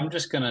 "Yeah, I'm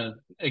just gonna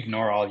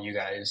ignore all you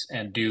guys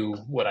and do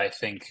what I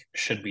think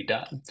should be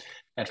done."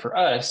 And for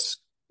us,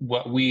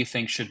 what we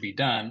think should be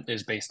done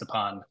is based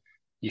upon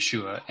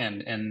Yeshua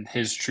and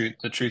his truth,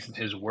 the truth of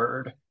his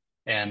word,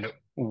 and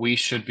we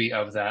should be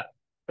of that.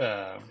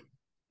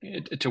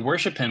 To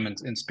worship him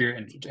in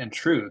spirit and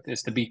truth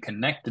is to be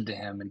connected to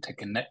him and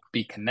to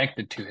be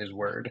connected to his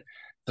word,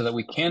 so that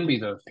we can be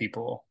those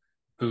people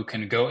who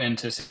can go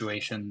into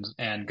situations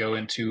and go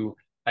into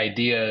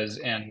ideas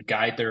and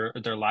guide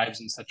their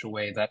lives in such a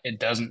way that it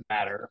doesn't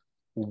matter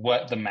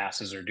what the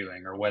masses are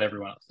doing or what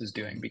everyone else is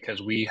doing,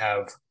 because we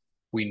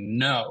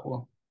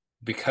know,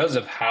 because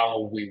of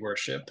how we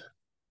worship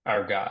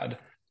our God,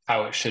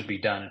 how it should be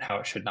done and how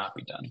it should not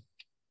be done.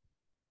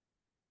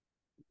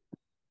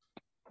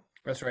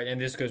 That's right. And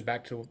this goes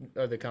back to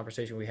the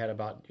conversation we had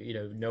about,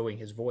 knowing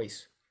his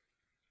voice,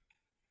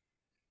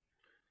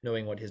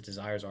 knowing what his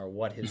desires are,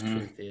 what his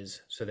truth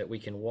is, so that we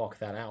can walk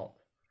that out.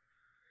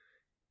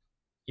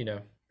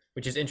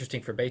 Which is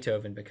interesting for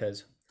Beethoven,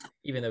 because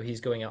even though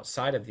he's going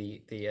outside of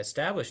the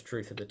established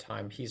truth of the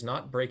time, he's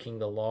not breaking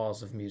the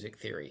laws of music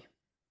theory.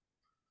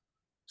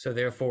 So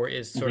therefore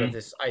is sort of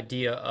this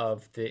idea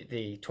of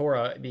the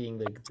Torah being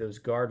those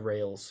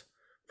guardrails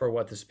for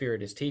what the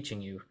Spirit is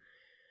teaching you.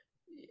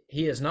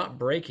 He is not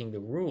breaking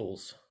the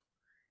rules.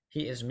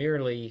 He is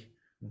merely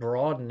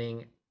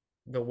broadening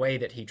the way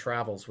that he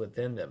travels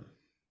within them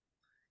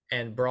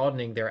and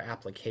broadening their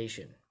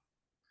application.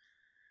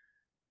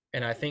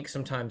 And I think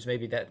sometimes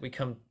maybe that we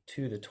come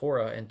to the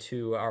Torah and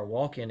to our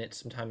walk in it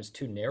sometimes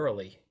too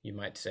narrowly, you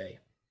might say,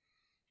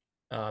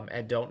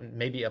 and don't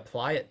maybe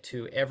apply it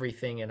to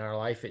everything in our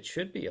life it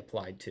should be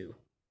applied to.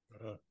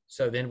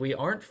 So then we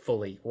aren't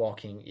fully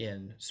walking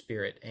in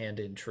spirit and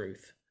in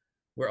truth.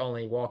 We're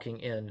only walking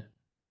in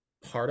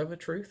part of a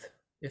truth,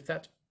 if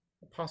that's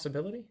a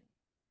possibility.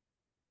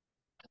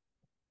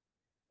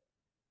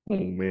 Oh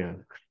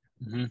man.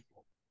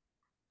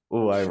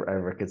 Oh, I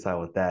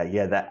reconcile with that.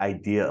 Yeah, that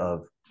idea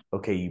of,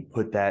 okay, you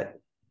put that,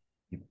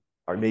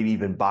 or maybe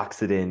even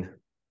box it in.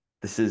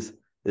 This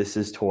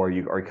is Torah.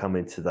 You are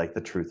coming to like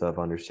the truth of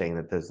understanding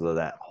that there's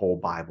that whole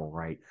Bible,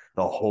 right?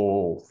 The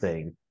whole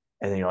thing.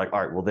 And then you're like,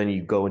 all right, well, then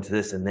you go into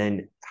this, and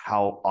then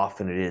how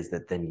often it is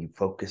that then you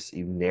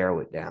narrow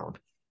it down.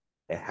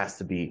 It has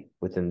to be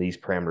within these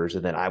parameters,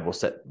 and then I will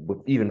set with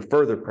even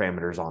further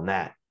parameters on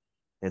that.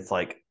 It's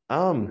like,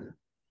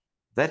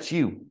 that's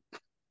you.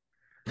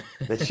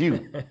 That's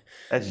you.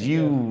 That's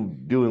you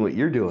doing what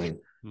you're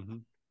doing.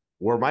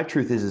 Where my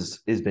truth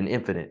is been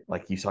infinite.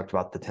 Like you talked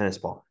about the tennis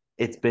ball.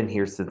 It's been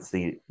here since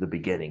the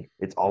beginning.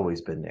 It's always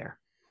been there.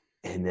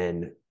 And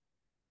then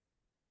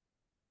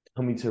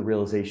coming to a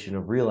realization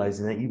of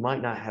realizing that you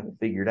might not have it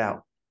figured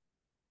out.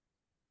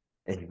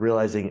 And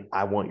realizing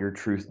I want your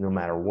truth no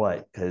matter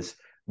what, because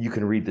you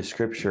can read the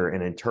scripture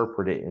and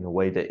interpret it in a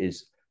way that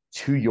is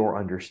to your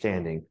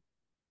understanding.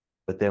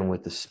 But then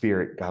with the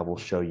Spirit, God will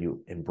show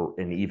you,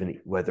 and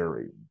even whether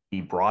it be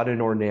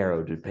broadened or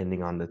narrow,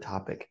 depending on the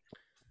topic,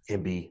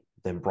 can be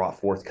then brought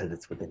forth because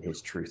it's within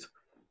his truth.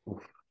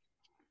 Oof.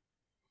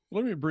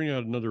 Let me bring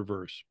out another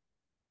verse,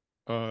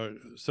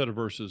 set of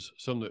verses,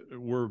 some that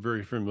we're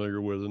very familiar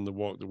with in the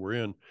walk that we're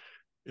in.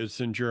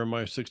 It's in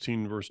Jeremiah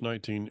 16, verse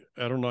 19.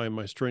 Adonai,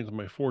 my strength and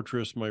my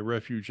fortress, my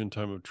refuge in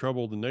time of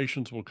trouble. The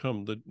nations will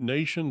come.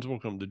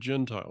 The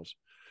Gentiles,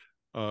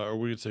 or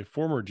we could say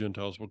former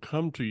Gentiles, will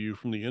come to you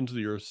from the ends of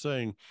the earth,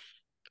 saying,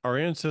 our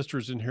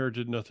ancestors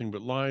inherited nothing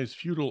but lies,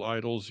 futile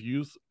idols,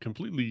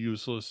 completely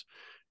useless.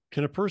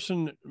 Can a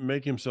person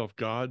make himself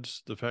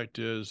gods? The fact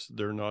is,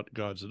 they're not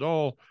gods at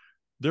all.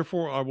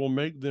 Therefore, I will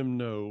make them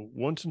know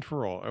once and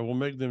for all. I will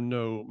make them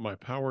know my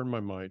power and my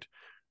might.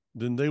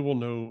 Then they will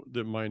know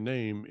that my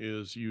name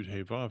is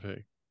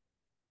Yud-Heh-Vav-Heh.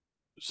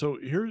 So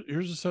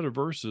here's a set of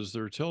verses that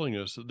are telling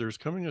us that there's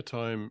coming a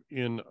time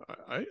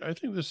I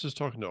think this is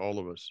talking to all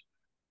of us.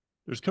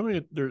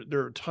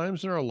 There are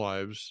times in our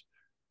lives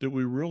that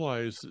we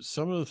realize that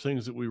some of the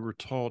things that we were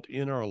taught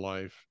in our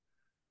life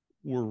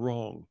were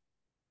wrong.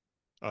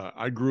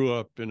 I grew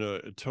up in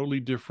a totally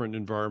different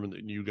environment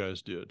than you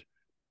guys did.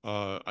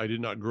 I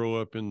did not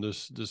grow up in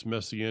this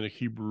Messianic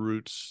Hebrew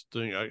roots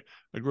thing.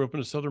 I grew up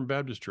in a Southern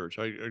Baptist church.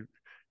 I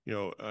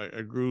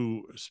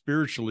grew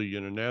spiritually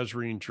in a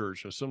Nazarene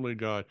church, Assembly of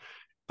God.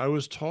 I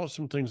was taught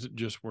some things that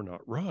just were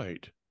not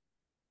right.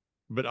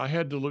 But I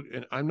had to look,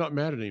 and I'm not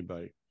mad at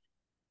anybody.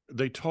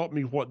 They taught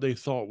me what they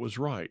thought was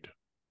right.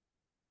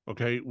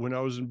 Okay, when I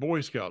was in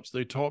Boy Scouts,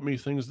 they taught me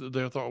things that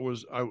they thought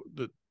was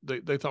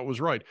they thought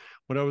was right.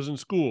 When I was in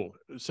school,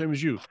 same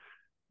as you,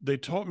 they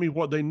taught me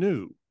what they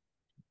knew.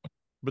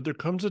 But there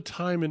comes a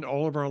time in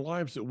all of our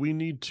lives that we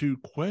need to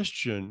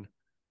question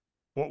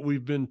what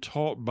we've been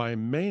taught by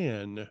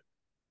man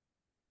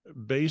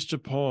based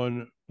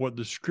upon what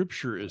the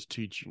scripture is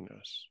teaching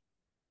us.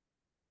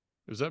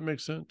 Does that make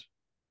sense?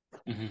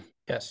 Mm-hmm.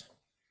 Yes.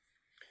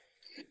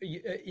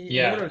 In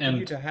Yeah, order for and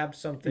you to have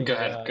something, go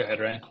ahead,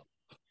 Ryan.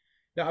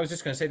 no, I was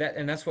just going to say that,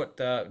 and that's what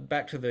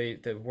back to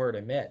the word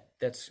emet.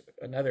 That's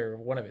another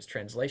one of its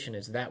translation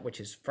is that which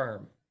is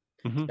firm,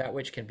 Mm-hmm. that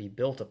which can be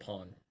built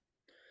upon.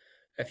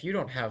 If you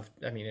don't have,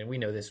 I mean, and we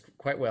know this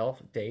quite well,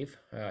 Dave,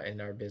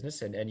 in our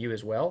business, and you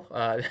as well,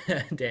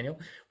 Daniel.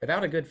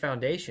 Without a good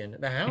foundation,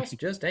 the house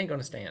just ain't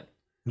going to stand.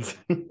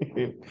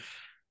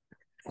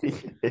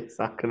 It's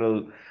not going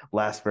to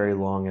last very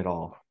long at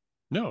all.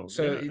 No.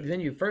 So then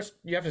you have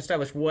to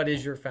establish what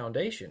is your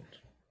foundation.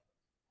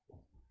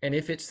 And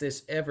if it's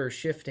this ever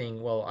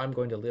shifting, well, I'm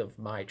going to live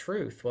my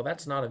truth. Well,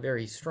 that's not a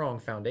very strong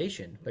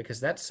foundation because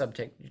that's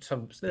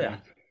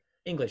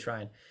English,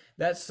 Ryan.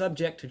 That's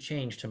subject to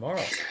change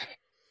tomorrow.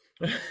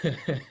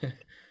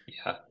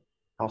 Yeah.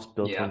 House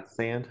built on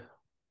sand.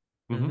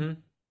 Mm-hmm.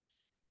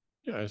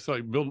 Yeah, it's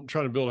like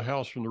trying to build a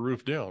house from the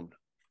roof down.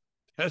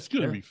 That's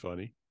going to be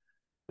funny.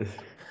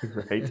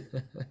 Right.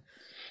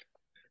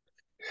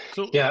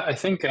 So yeah, I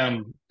think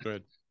go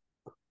ahead.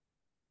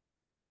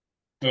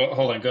 Well,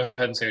 hold on, go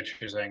ahead and say what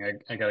you're saying.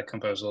 I got to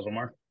compose a little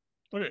more.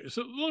 Okay,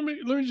 so let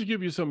me just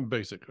give you something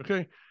basic.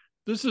 Okay,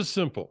 this is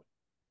simple.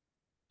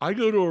 I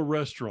go to a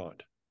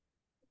restaurant,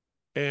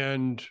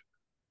 and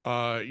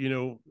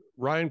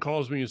Ryan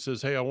calls me and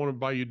says, "Hey, I want to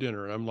buy you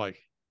dinner," and I'm like,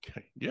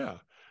 okay, "Yeah."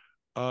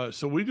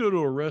 So we go to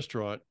a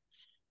restaurant,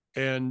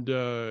 and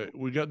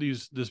we got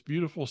this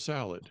beautiful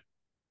salad,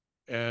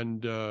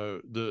 and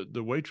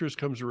the waitress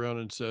comes around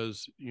and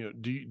says,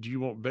 do you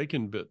want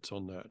bacon bits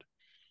on that?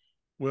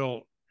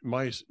 Well,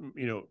 my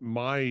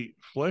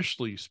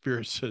fleshly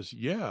spirit says,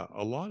 yeah,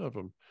 a lot of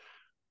them.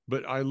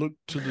 But I look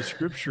to the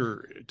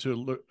scripture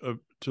to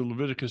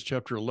Leviticus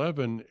chapter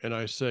 11, and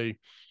I say,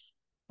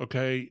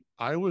 okay,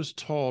 I was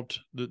taught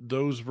that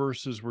those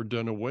verses were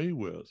done away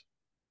with.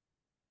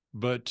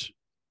 But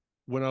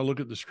when I look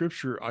at the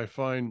scripture, I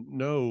find,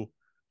 no,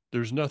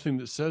 there's nothing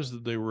that says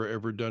that they were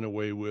ever done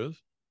away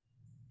with.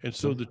 And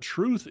so the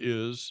truth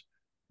is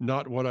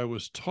not what I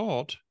was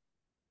taught.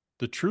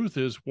 The truth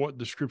is what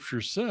the scripture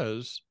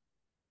says.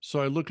 So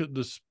I look at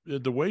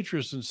the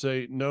waitress and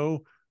say,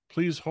 no,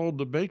 please hold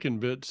the bacon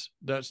bits.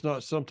 That's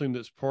not something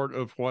that's part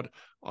of what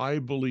I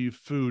believe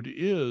food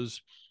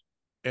is.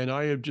 And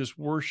I have just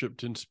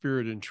worshiped in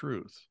spirit and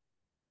truth.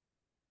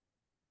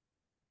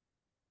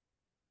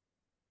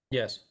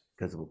 Yes.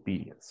 Because of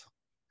obedience.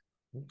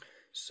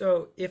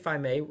 So if I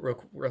may,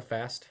 real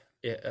fast,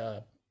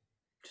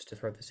 just to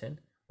throw this in,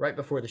 right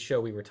before the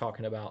show, we were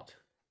talking about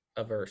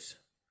a verse,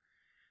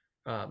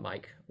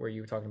 Mike, where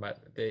you were talking about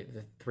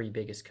the three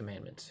biggest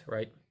commandments,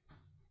 right?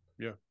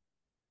 Yeah.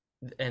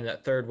 And the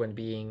third one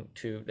being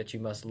that you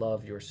must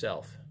love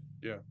yourself.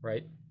 Yeah.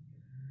 Right.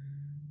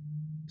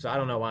 So I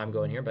don't know why I'm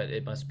going here, but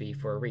it must be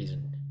for a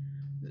reason.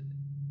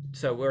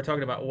 So we're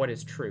talking about what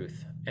is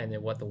truth and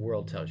then what the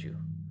world tells you.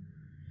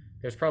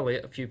 There's probably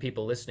a few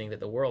people listening that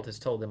the world has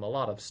told them a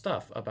lot of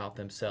stuff about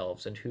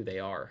themselves and who they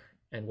are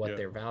and what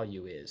their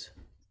value is.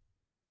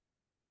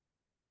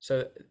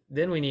 So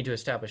then we need to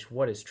establish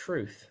what is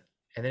truth.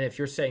 And then if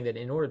you're saying that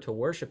in order to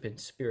worship in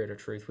spirit or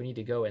truth, we need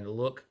to go and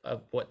look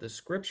up what the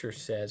scripture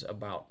says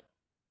about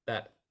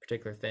that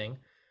particular thing,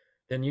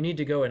 then you need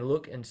to go and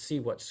look and see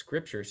what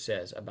scripture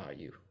says about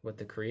you, what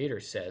the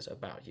Creator says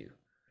about you.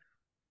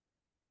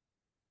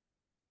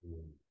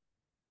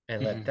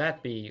 And let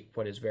that be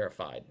what is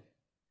verified.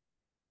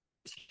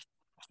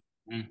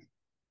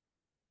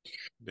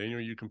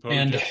 Daniel, you composed?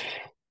 And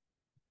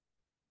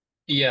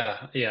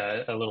yeah,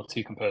 a little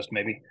too composed,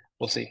 maybe.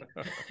 We'll see.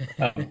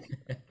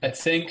 I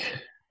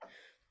think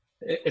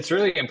it's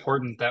really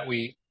important that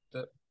we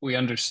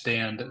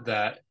understand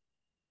that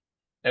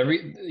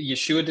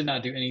Yeshua did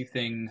not do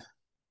anything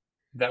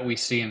that we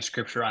see in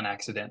Scripture on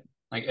accident.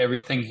 Like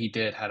everything he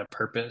did had a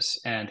purpose,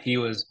 and he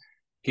was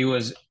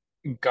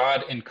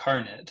God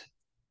incarnate,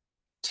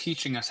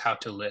 teaching us how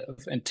to live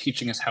and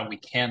teaching us how we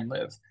can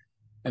live.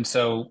 And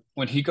so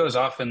when he goes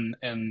off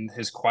in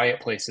his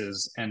quiet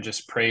places and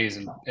just prays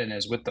and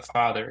is with the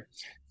Father,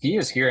 he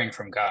is hearing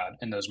from God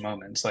in those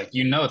moments. Like,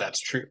 that's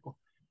true.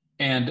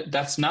 And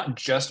that's not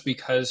just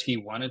because he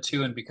wanted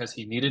to and because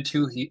he needed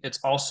to. It's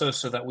also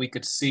so that we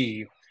could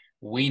see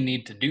we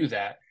need to do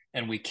that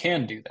and we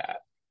can do that.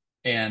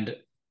 And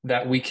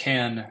that we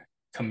can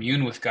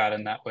commune with God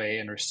in that way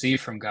and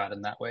receive from God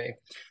in that way.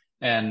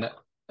 And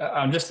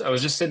I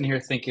was just sitting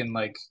here thinking,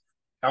 like,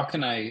 how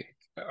can I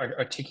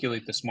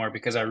articulate this more?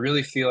 Because I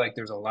really feel like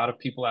there's a lot of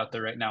people out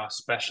there right now,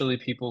 especially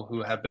people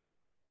who have been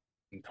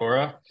in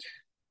Torah,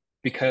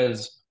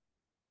 because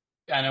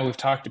I know we've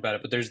talked about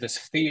it, but there's this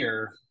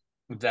fear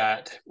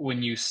that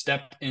when you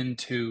step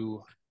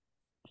into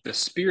the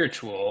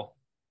spiritual,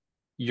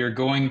 you're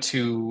going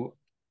to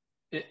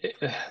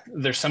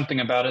there's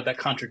something about it that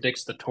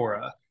contradicts the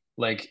Torah.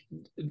 Like,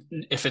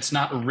 if it's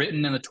not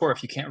written in the Torah,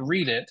 if you can't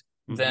read it,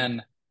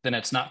 then then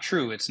it's not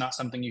true. It's not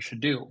something you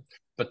should do.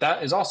 But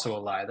that is also a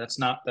lie. That's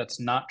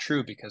not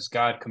true, because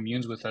God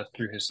communes with us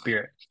through his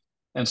Spirit.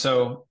 And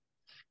so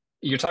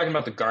you're talking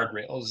about the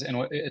guardrails,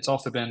 and it's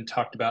also been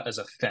talked about as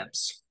a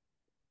fence.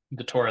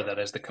 The Torah, that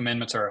is, the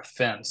commandments are a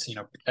fence,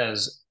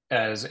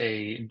 as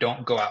a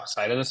don't go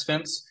outside of this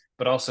fence,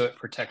 but also it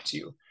protects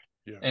you.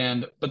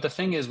 Yeah. But the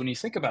thing is, when you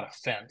think about a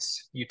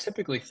fence, you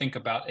typically think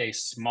about a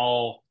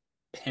small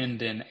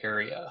pinned in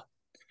area.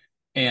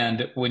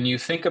 And when you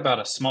think about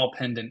a small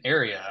pinned in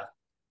area,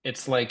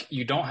 it's like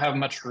you don't have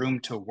much room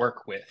to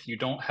work with. You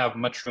don't have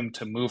much room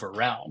to move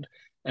around.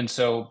 And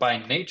so by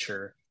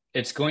nature,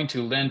 it's going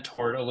to lend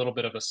toward a little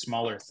bit of a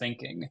smaller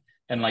thinking.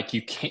 And like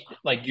you can't,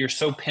 like you're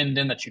so pinned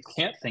in that you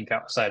can't think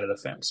outside of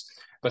the fence.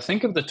 But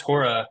think of the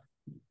Torah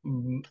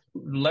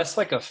less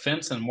like a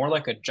fence and more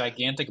like a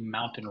gigantic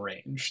mountain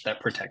range that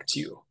protects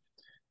you.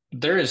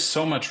 There is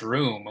so much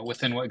room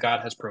within what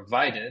God has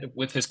provided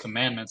with his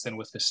commandments and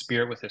with his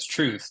Spirit, with his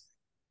truth,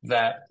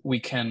 that we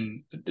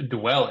can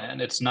dwell in.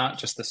 It's not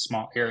just this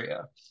small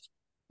area.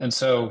 And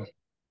so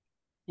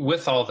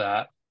with all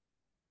that,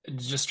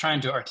 just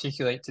trying to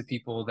articulate to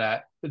people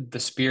that the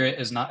Spirit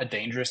is not a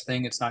dangerous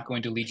thing. It's not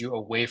going to lead you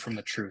away from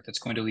the truth. It's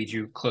going to lead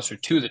you closer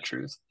to the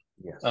truth.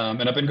 Yes.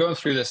 And I've been going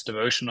through this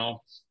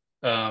devotional.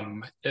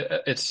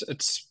 It's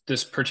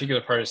this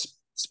particular part is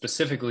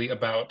specifically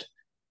about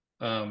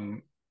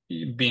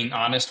being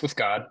honest with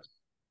God,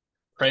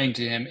 praying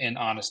to him in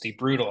honesty,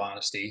 brutal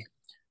honesty,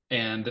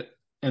 and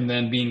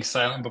then being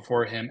silent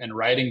before him and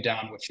writing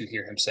down what you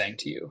hear him saying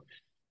to you.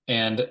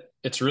 And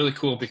it's really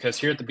cool because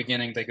here at the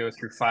beginning, they go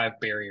through 5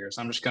 barriers.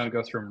 I'm just going to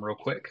go through them real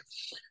quick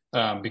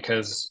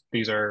because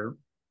these are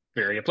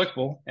very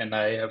applicable, and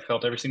I have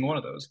felt every single one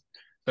of those.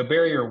 So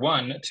barrier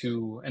 1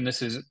 and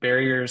this is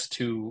barriers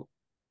to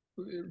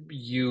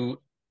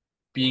you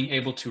being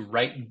able to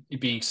write,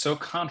 being so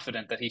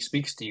confident that he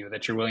speaks to you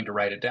that you're willing to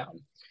write it down.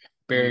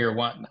 Barrier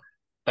 1,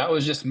 that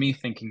was just me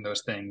thinking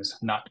those things,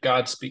 not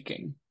God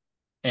speaking.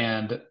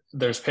 And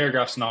there's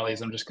paragraphs in all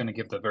these. I'm just going to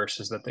give the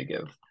verses that they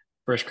give.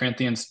 1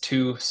 Corinthians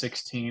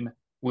 2:16,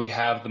 we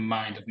have the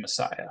mind of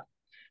Messiah.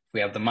 If we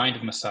have the mind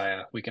of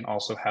Messiah, we can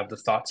also have the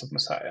thoughts of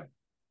Messiah.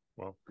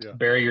 Well, yeah.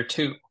 Barrier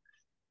 2,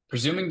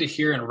 presuming to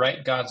hear and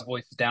write God's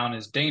voice down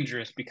is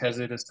dangerous because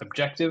it is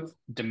subjective,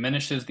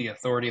 diminishes the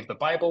authority of the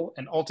Bible,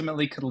 and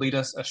ultimately could lead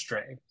us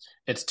astray.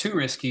 It's too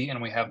risky,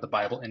 and we have the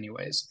Bible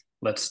anyways.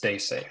 Let's stay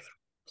safe.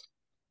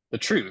 The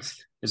truth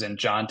is in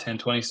John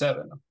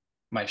 10:27.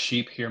 My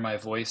sheep hear my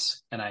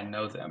voice, and I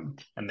know them,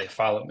 and they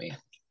follow me.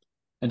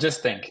 And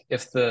just think,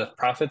 if the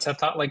prophets had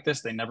taught like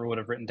this, they never would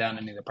have written down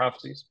any of the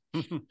prophecies.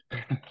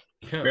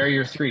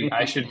 Barrier 3,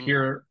 I should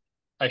hear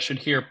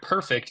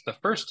perfect the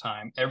first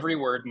time. Every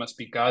word must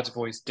be God's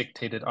voice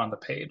dictated on the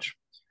page.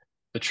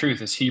 The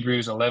truth is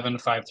Hebrews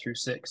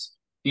 11:5-6.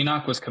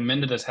 Enoch was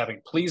commended as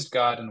having pleased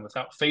God, and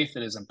without faith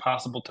it is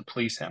impossible to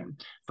please him.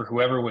 For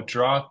whoever would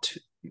draw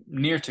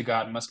near to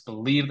God must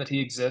believe that he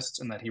exists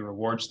and that he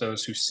rewards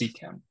those who seek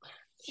him.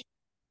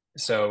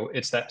 So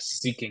it's that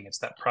seeking, it's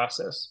that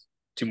process.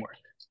 2 more.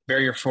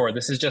 Barrier 4,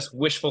 this is just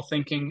wishful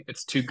thinking.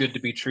 It's too good to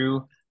be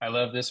true. I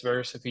love this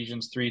verse,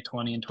 Ephesians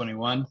 3:20 and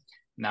 21.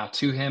 Now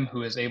to him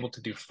who is able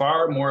to do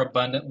far more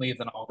abundantly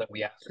than all that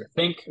we ask or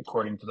think,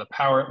 according to the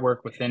power at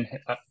work within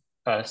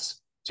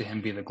us, to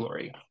him be the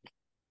glory.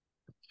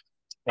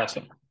 Last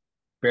one.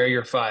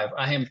 Barrier 5,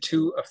 I am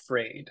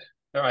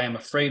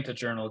afraid to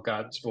journal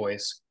God's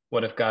voice.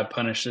 What if God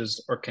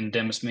punishes or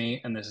condemns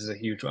me? And this is a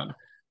huge one.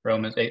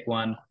 Romans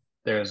 8:1.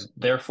 There is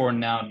therefore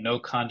now no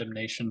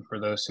condemnation for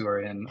those who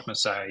are in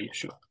Messiah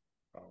Yeshua.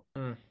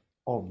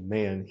 Oh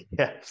man,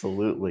 yeah,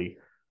 absolutely.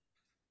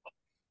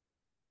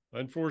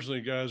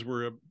 Unfortunately, guys,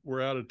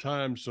 we're out of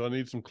time, so I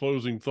need some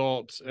closing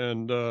thoughts.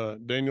 And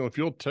Daniel, if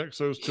you'll text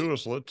those to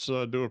us, let's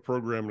do a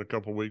program in a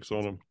couple of weeks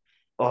on them.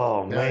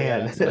 Oh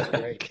man, that's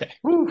great. Okay.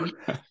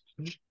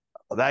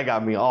 That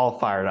got me all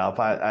fired up.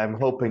 I'm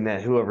hoping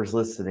that whoever's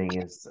listening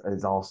is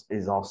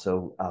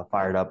also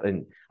fired up,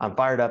 and I'm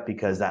fired up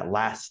because that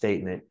last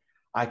statement.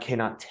 I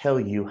cannot tell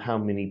you how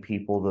many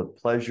people the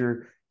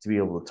pleasure to be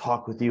able to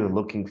talk with you and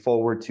looking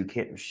forward to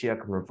Camp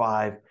Mashiach and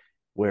Revive,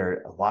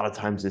 where a lot of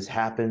times this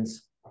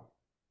happens.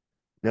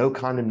 No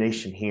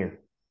condemnation here.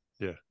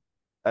 Yeah.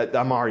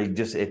 I'm already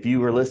just, if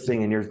you were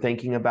listening and you're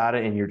thinking about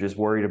it and you're just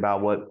worried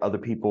about what other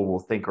people will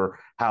think or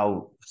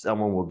how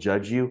someone will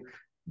judge you,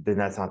 then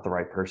that's not the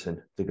right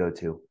person to go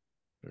to.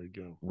 There you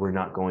go. We're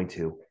not going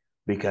to,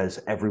 because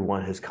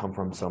everyone has come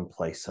from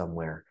someplace,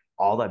 somewhere.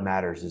 All that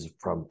matters is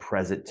from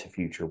present to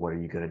future. What are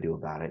you going to do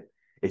about it?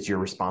 It's your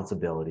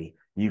responsibility.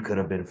 You could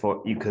have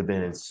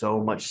been in so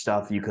much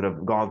stuff. You could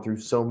have gone through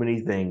so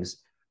many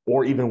things,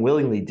 or even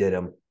willingly did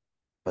them.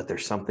 But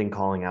there's something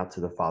calling out to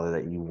the Father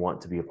that you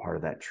want to be a part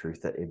of that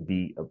truth, that it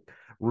be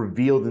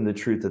revealed in the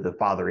truth that the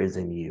Father is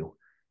in you.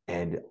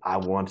 And I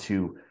want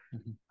to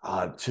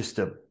just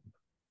to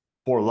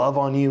pour love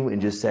on you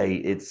and just say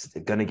it's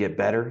going to get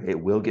better. It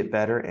will get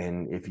better.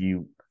 And if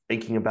you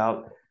thinking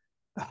about,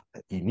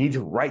 you need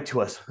to write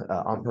to us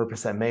on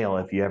purpose at mail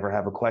if you ever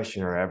have a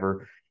question or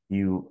ever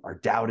you are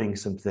doubting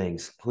some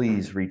things,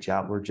 please reach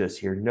out. We're just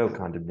here, no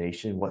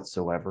condemnation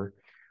whatsoever.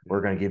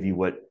 We're going to give you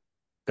what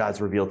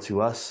God's revealed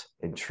to us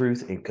in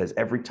truth. And because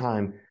every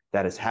time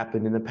that has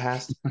happened in the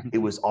past, it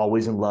was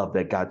always in love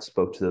that God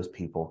spoke to those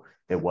people.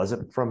 It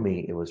wasn't from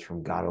me, it was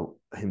from God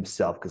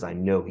himself, because I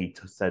know he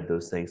said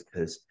those things,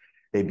 because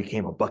they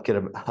became a bucket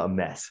of a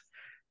mess,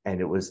 and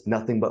it was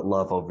nothing but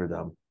love over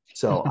them.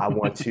 So I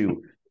want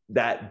to,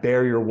 that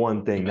barrier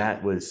one thing,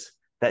 that is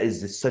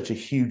just such a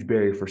huge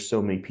barrier for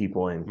so many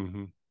people.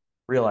 And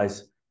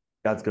realize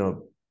God's going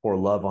to pour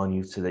love on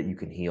you so that you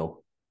can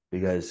heal,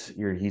 because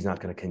he's not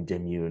going to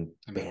condemn you and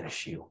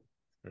banish you.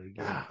 There you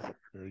go.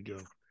 There you go.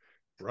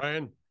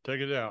 Ryan,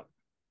 take it out.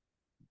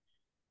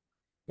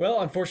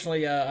 Well,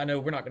 unfortunately, I know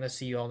we're not going to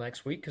see you all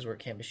next week because we're at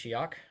Camp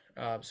Mashiach.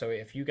 So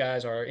if you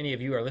guys any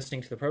of you are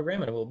listening to the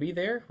program, and we'll be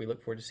there, we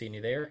look forward to seeing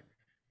you there.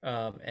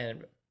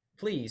 And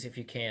please, if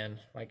you can,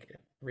 like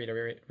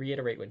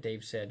reiterate what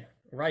Dave said,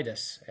 write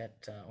us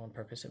at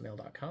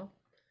onpurpose@mail.com.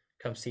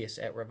 Come see us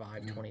at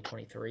Revive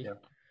 2023.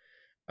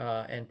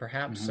 Yeah. And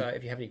perhaps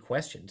if you have any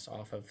questions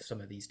off of some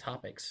of these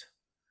topics,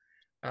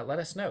 let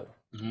us know.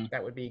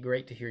 That would be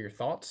great to hear your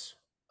thoughts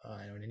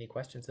and any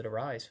questions that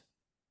arise.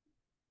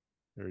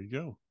 There you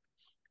go.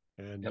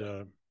 And,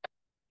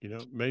 you know,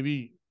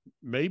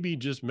 maybe,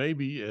 just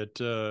maybe at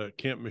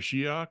Camp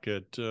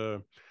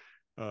Mashiach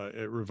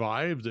at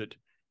Revive, that,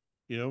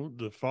 you know,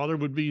 the Father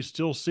would be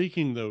still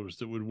seeking those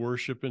that would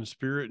worship in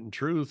spirit and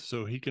truth,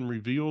 so he can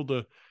reveal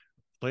the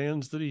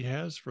plans that he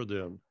has for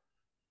them,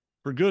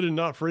 for good and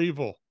not for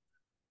evil,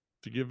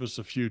 to give us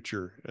a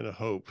future and a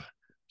hope.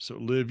 So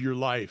live your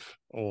life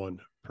on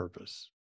purpose.